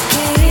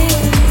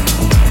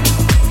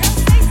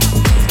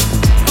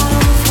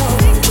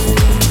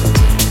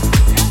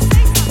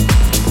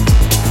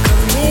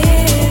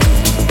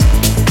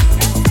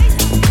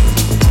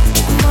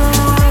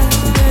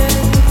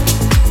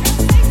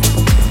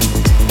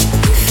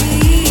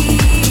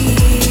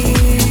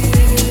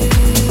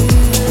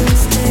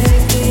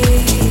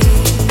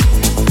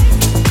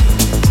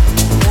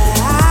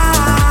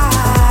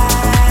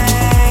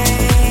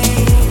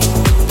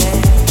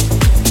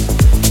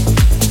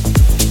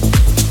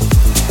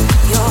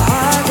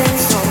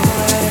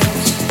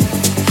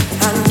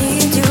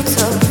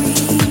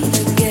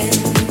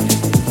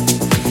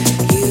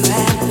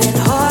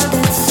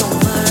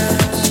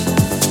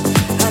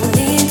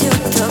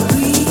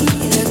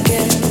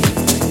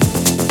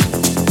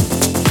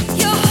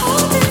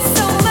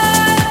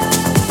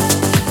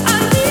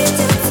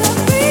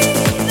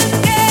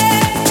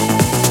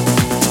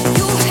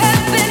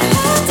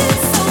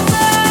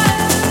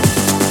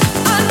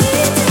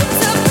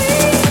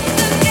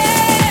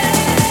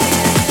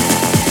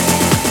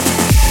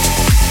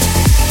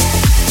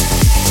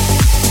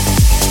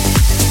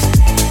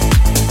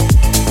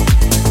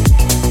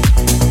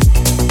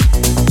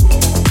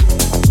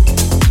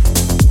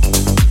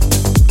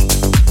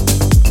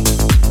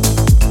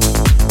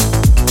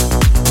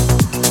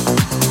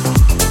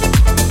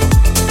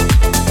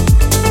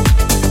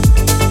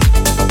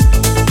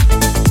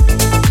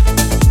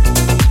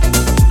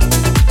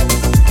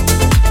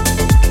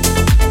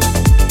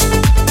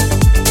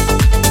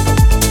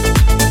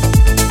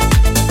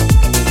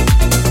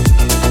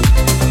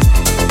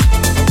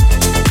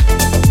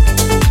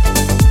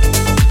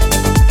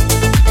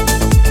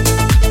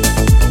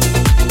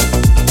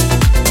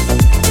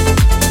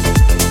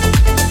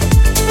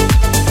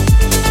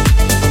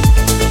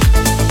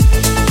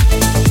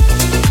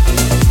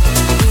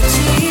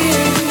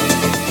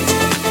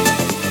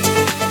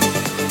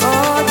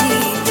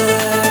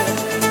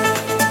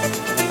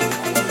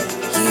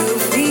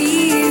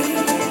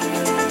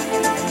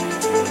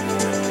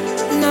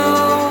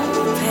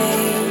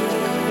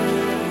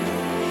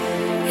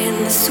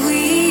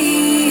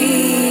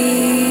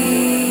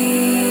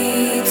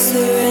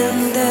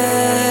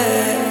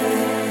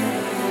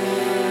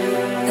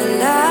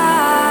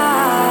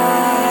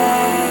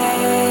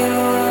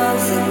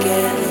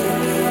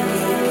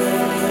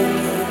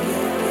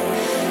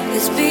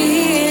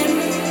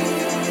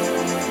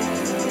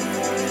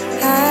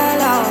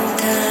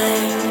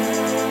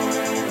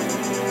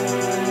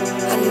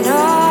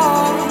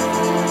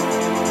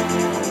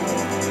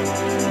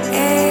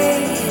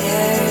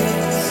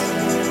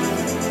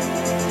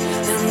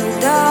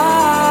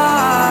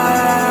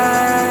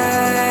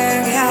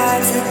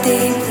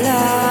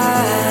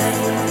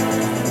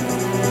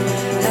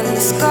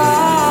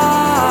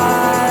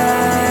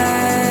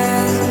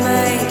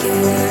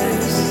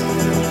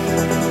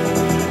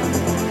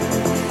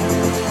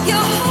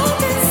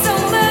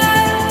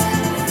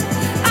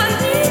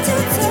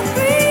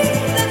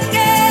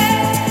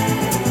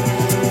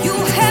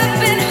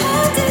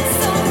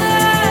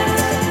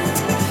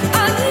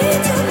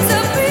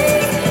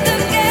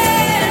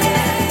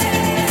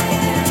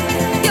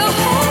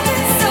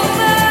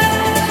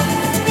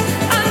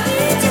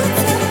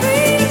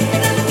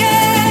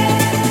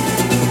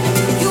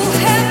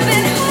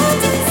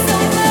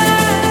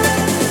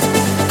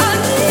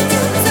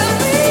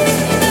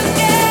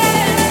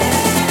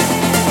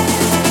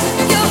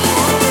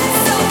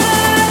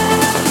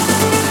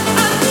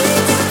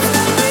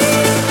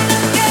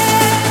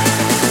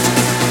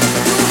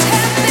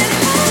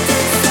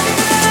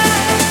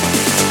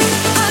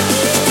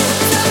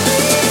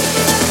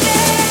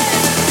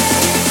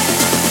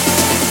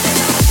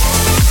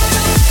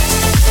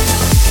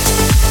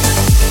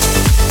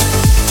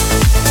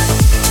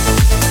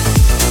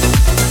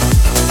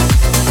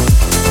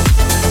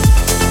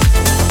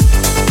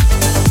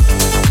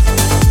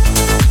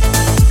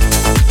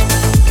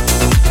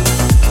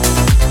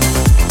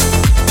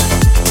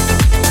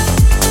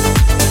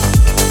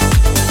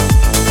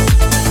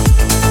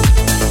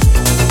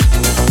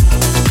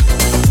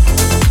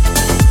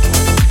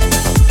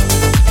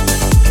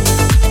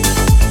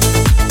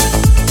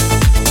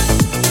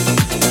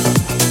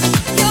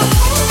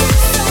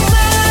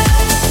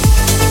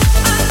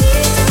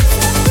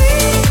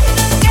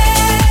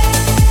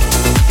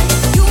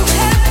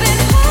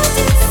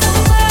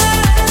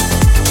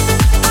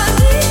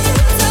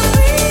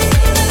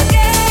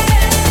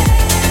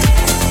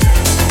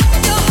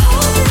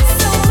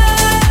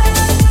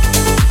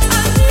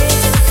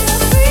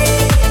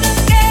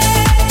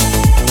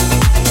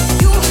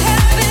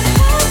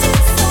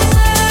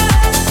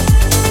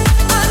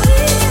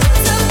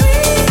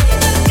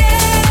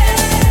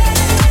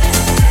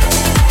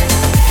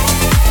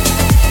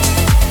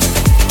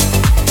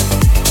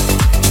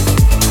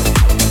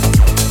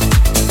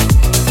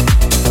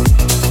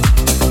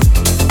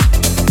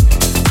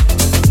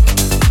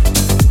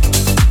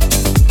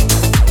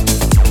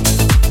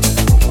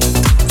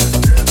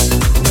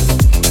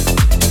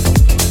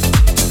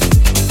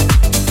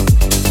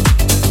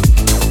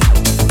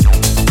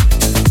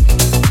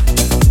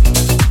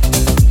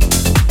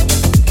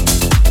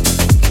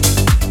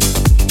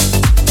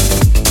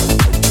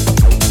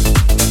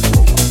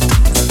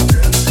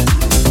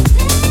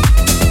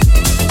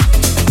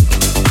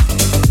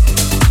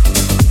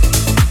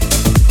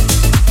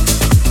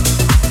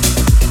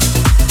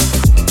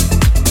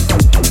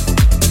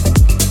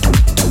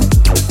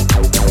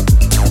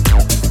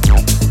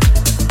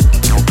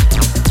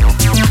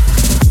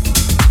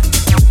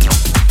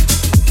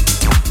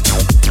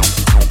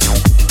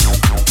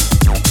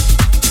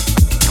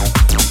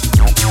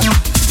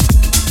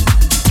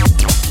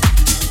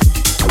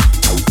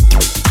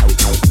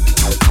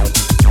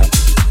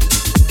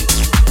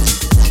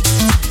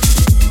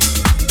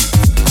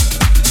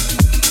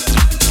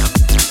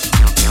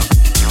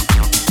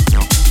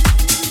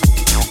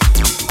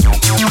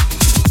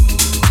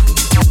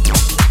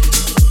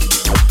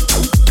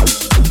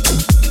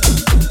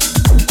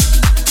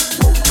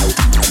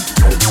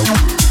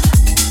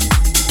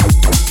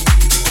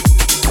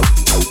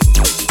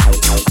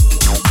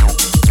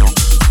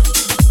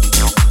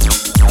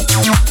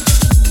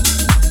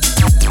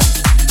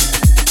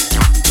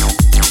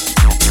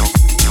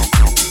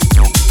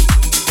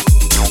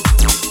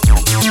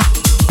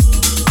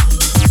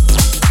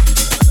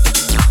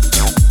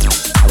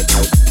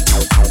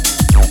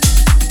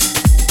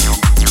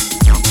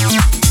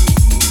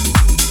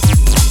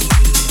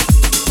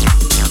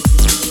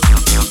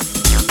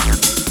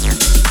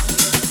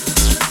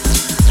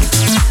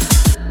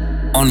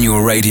 on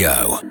your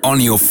radio, on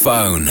your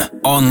phone,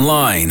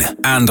 online,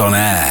 and on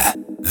air.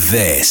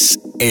 This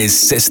is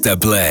Sister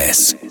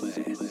Bliss.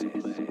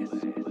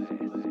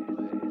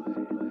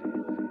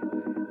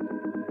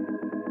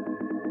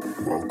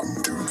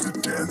 Welcome to the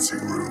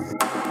dancing room.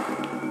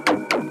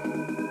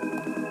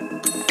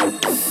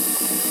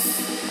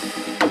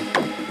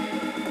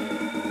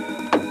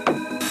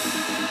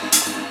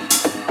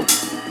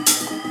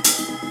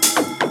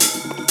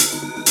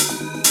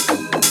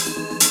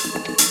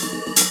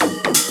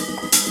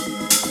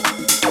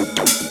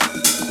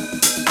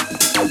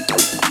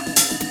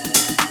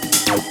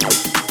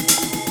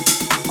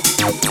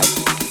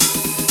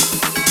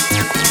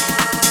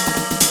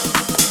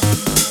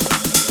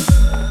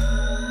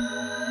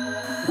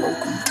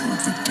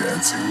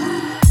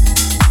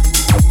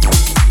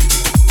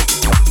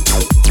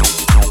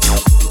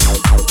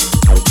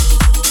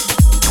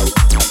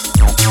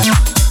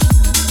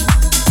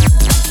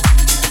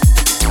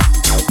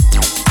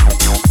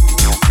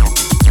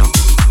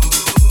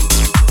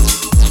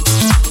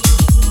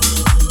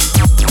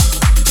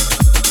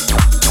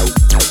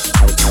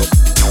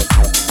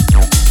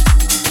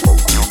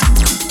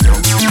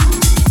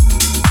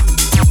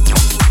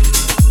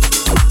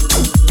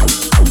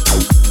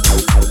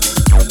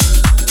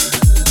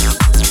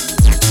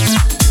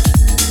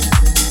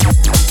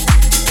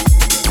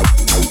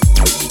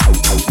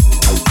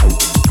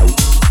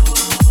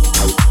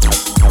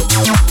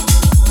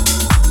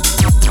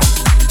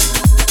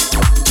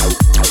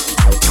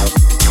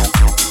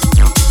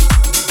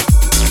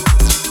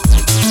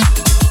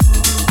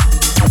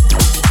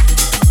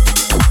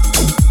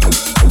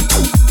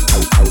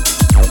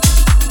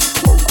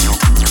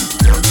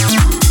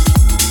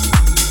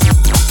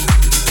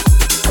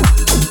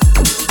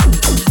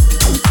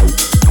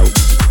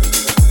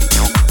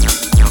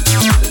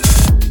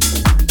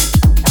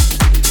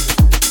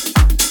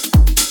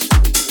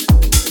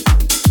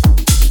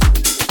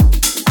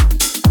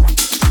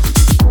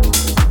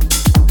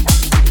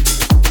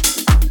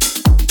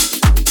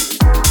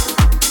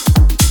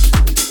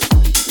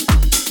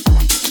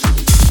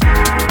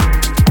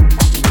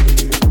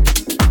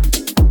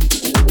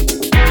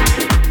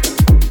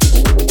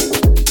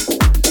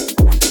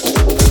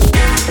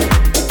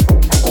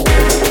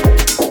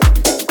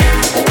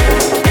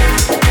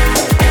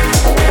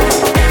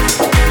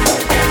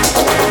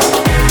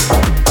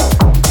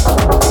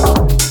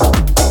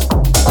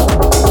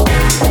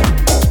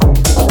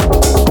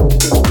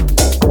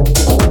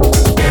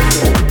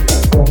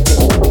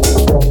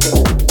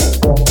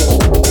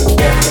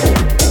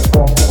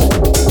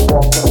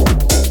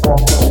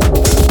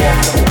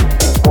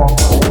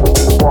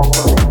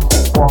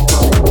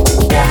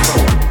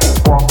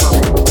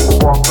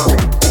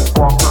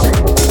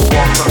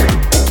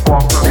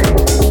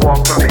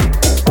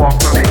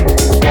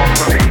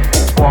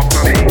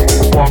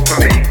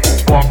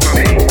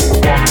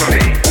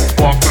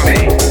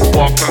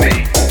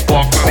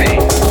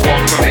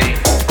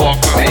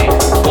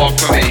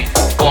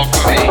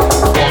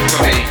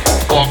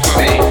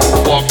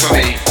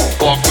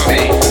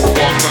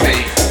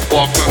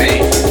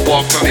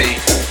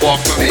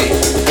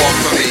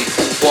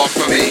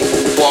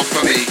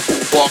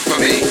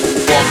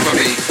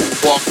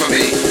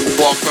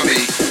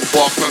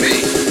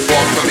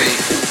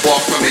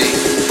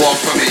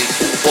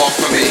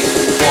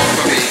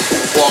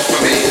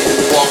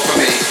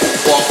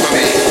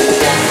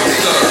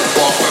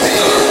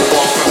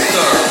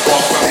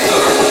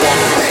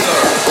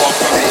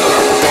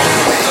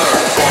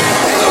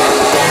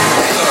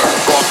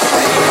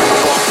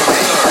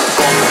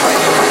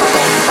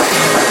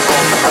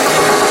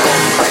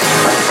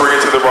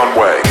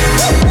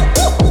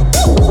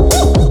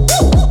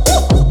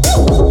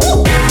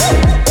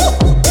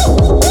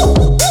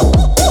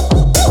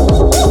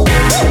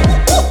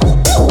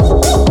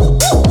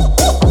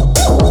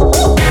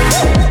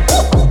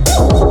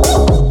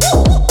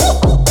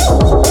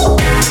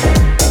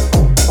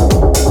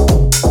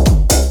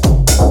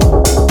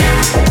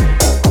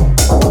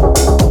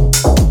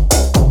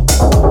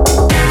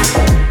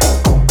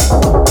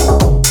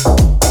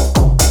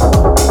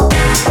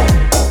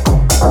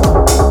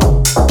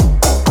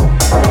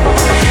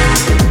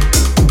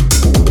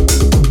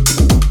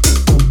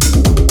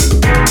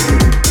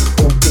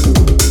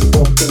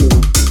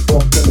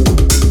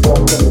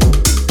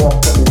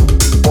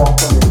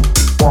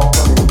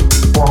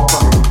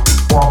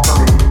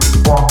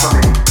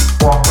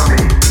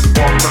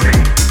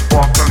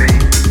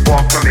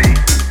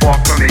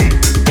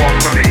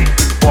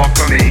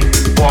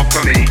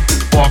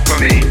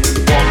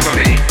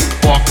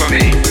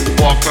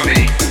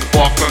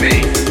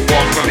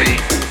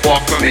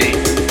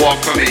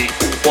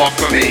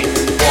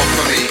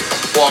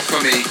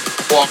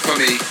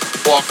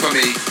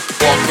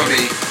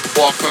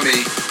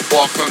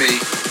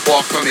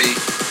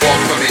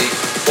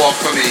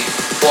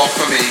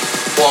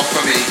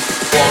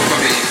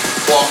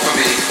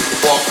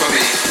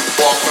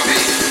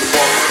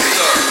 Walk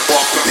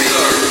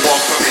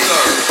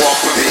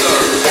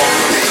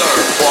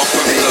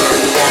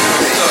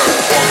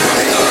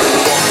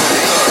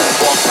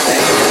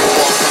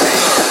for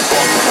me.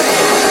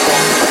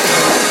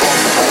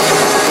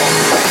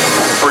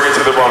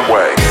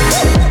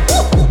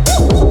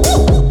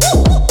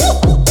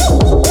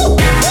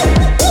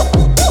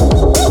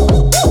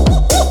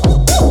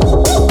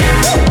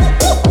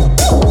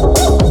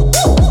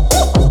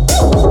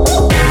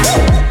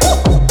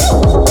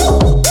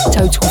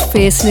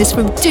 fierceness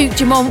from Duke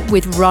Dumont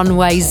with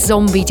Runway's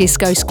Zombie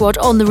Disco Squad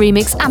on the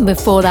remix, and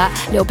before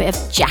that, a little bit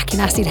of Jack in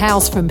Acid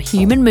House from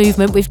Human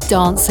Movement with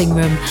Dancing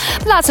Room.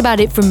 But that's about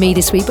it from me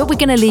this week, but we're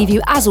going to leave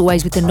you, as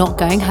always, with the Not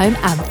Going Home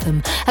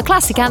anthem. A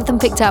classic anthem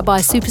picked out by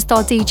a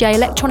superstar DJ,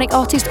 electronic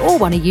artist, or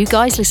one of you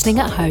guys listening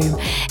at home.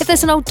 If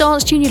there's an old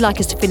dance tune you'd like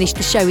us to finish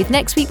the show with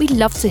next week, we'd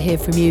love to hear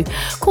from you.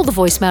 Call the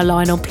voicemail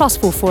line on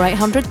 +44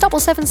 800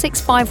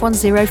 776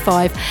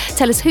 5105.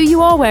 Tell us who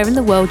you are, where in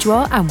the world you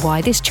are, and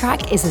why this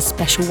track is a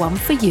special one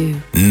for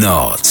you.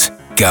 Not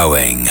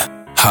Going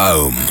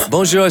Home.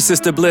 Bonjour,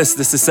 Sister Bliss.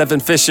 This is Seven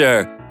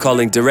Fisher,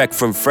 calling direct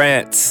from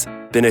France.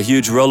 Been a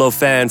huge Rolo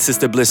fan,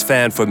 Sister Bliss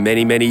fan for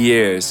many, many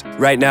years.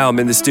 Right now, I'm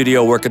in the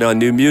studio working on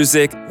new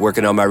music,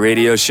 working on my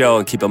radio show,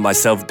 and keeping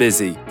myself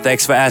busy.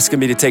 Thanks for asking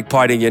me to take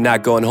part in your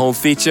Not Going Home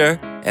feature.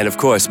 And of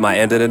course, my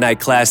end of the night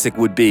classic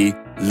would be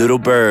Little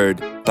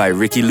Bird by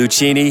Ricky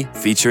Lucchini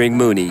featuring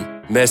Mooney.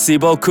 Merci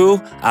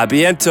beaucoup. A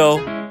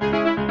bientôt.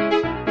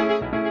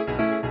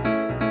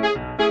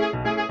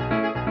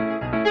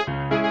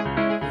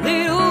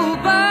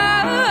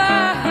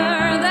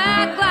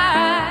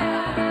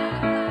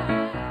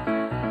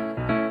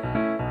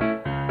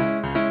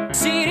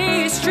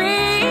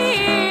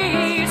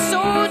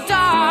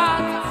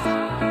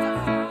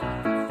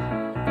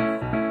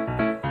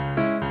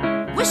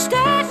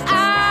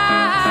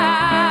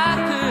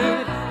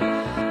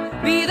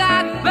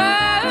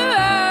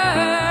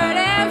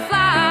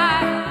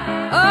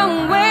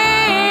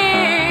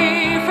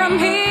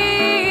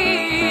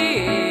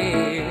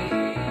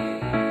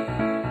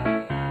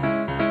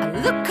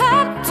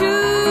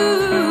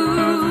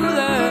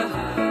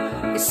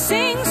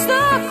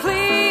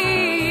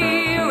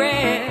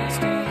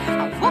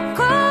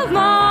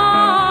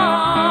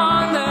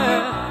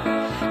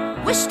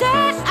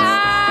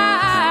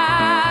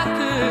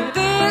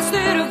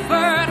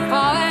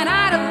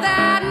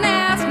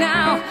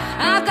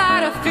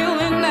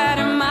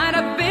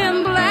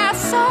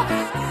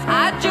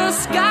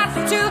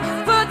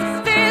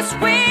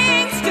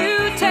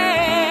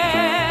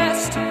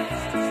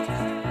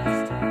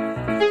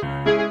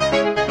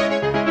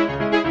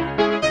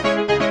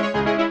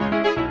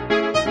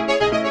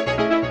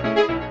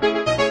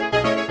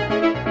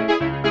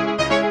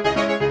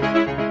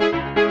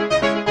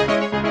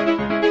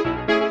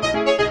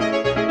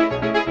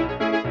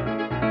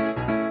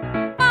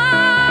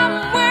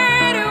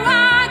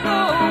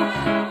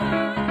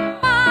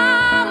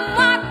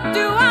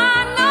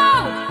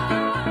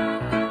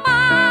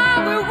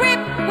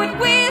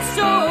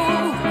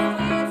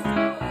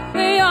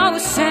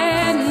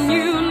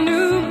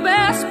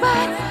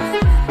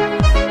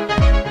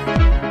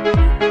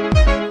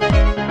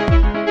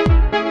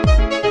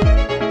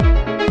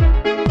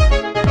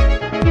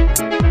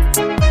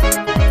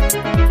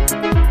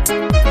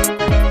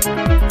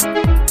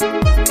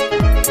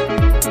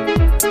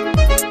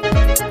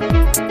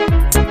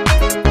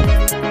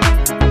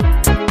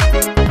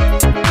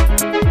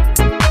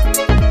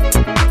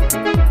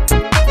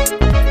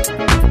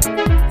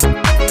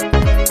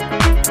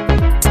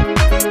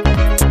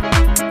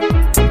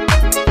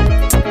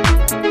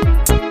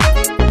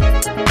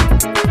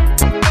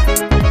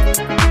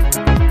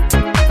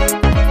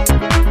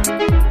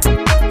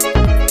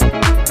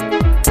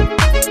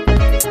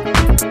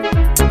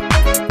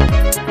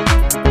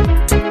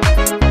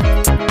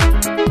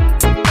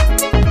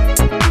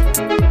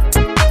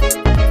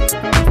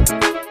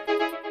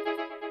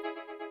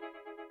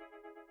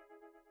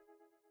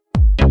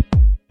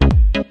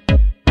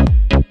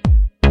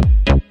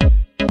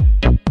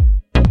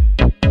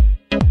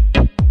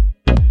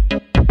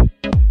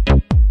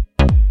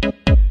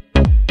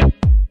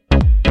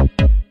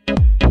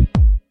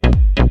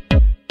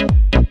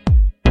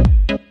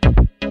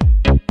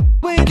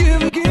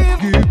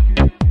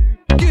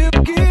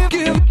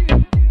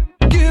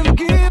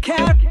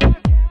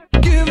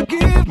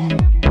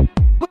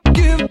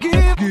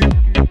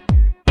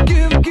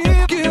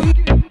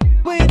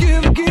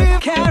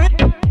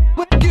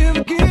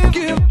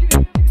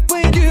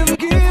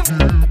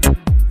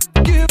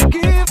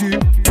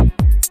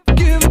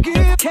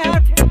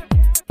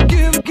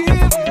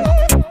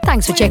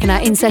 Thanks for checking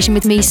out In Session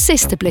with me,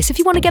 Sister Bliss. If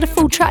you want to get a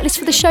full track list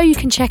for the show, you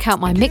can check out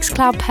my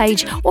Mixcloud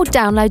page or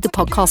download the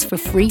podcast for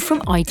free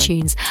from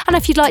iTunes. And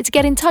if you'd like to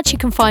get in touch, you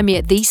can find me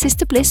at The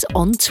Sister Bliss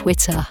on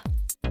Twitter.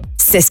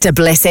 Sister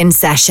Bliss In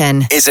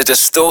Session is a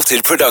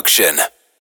Distorted production.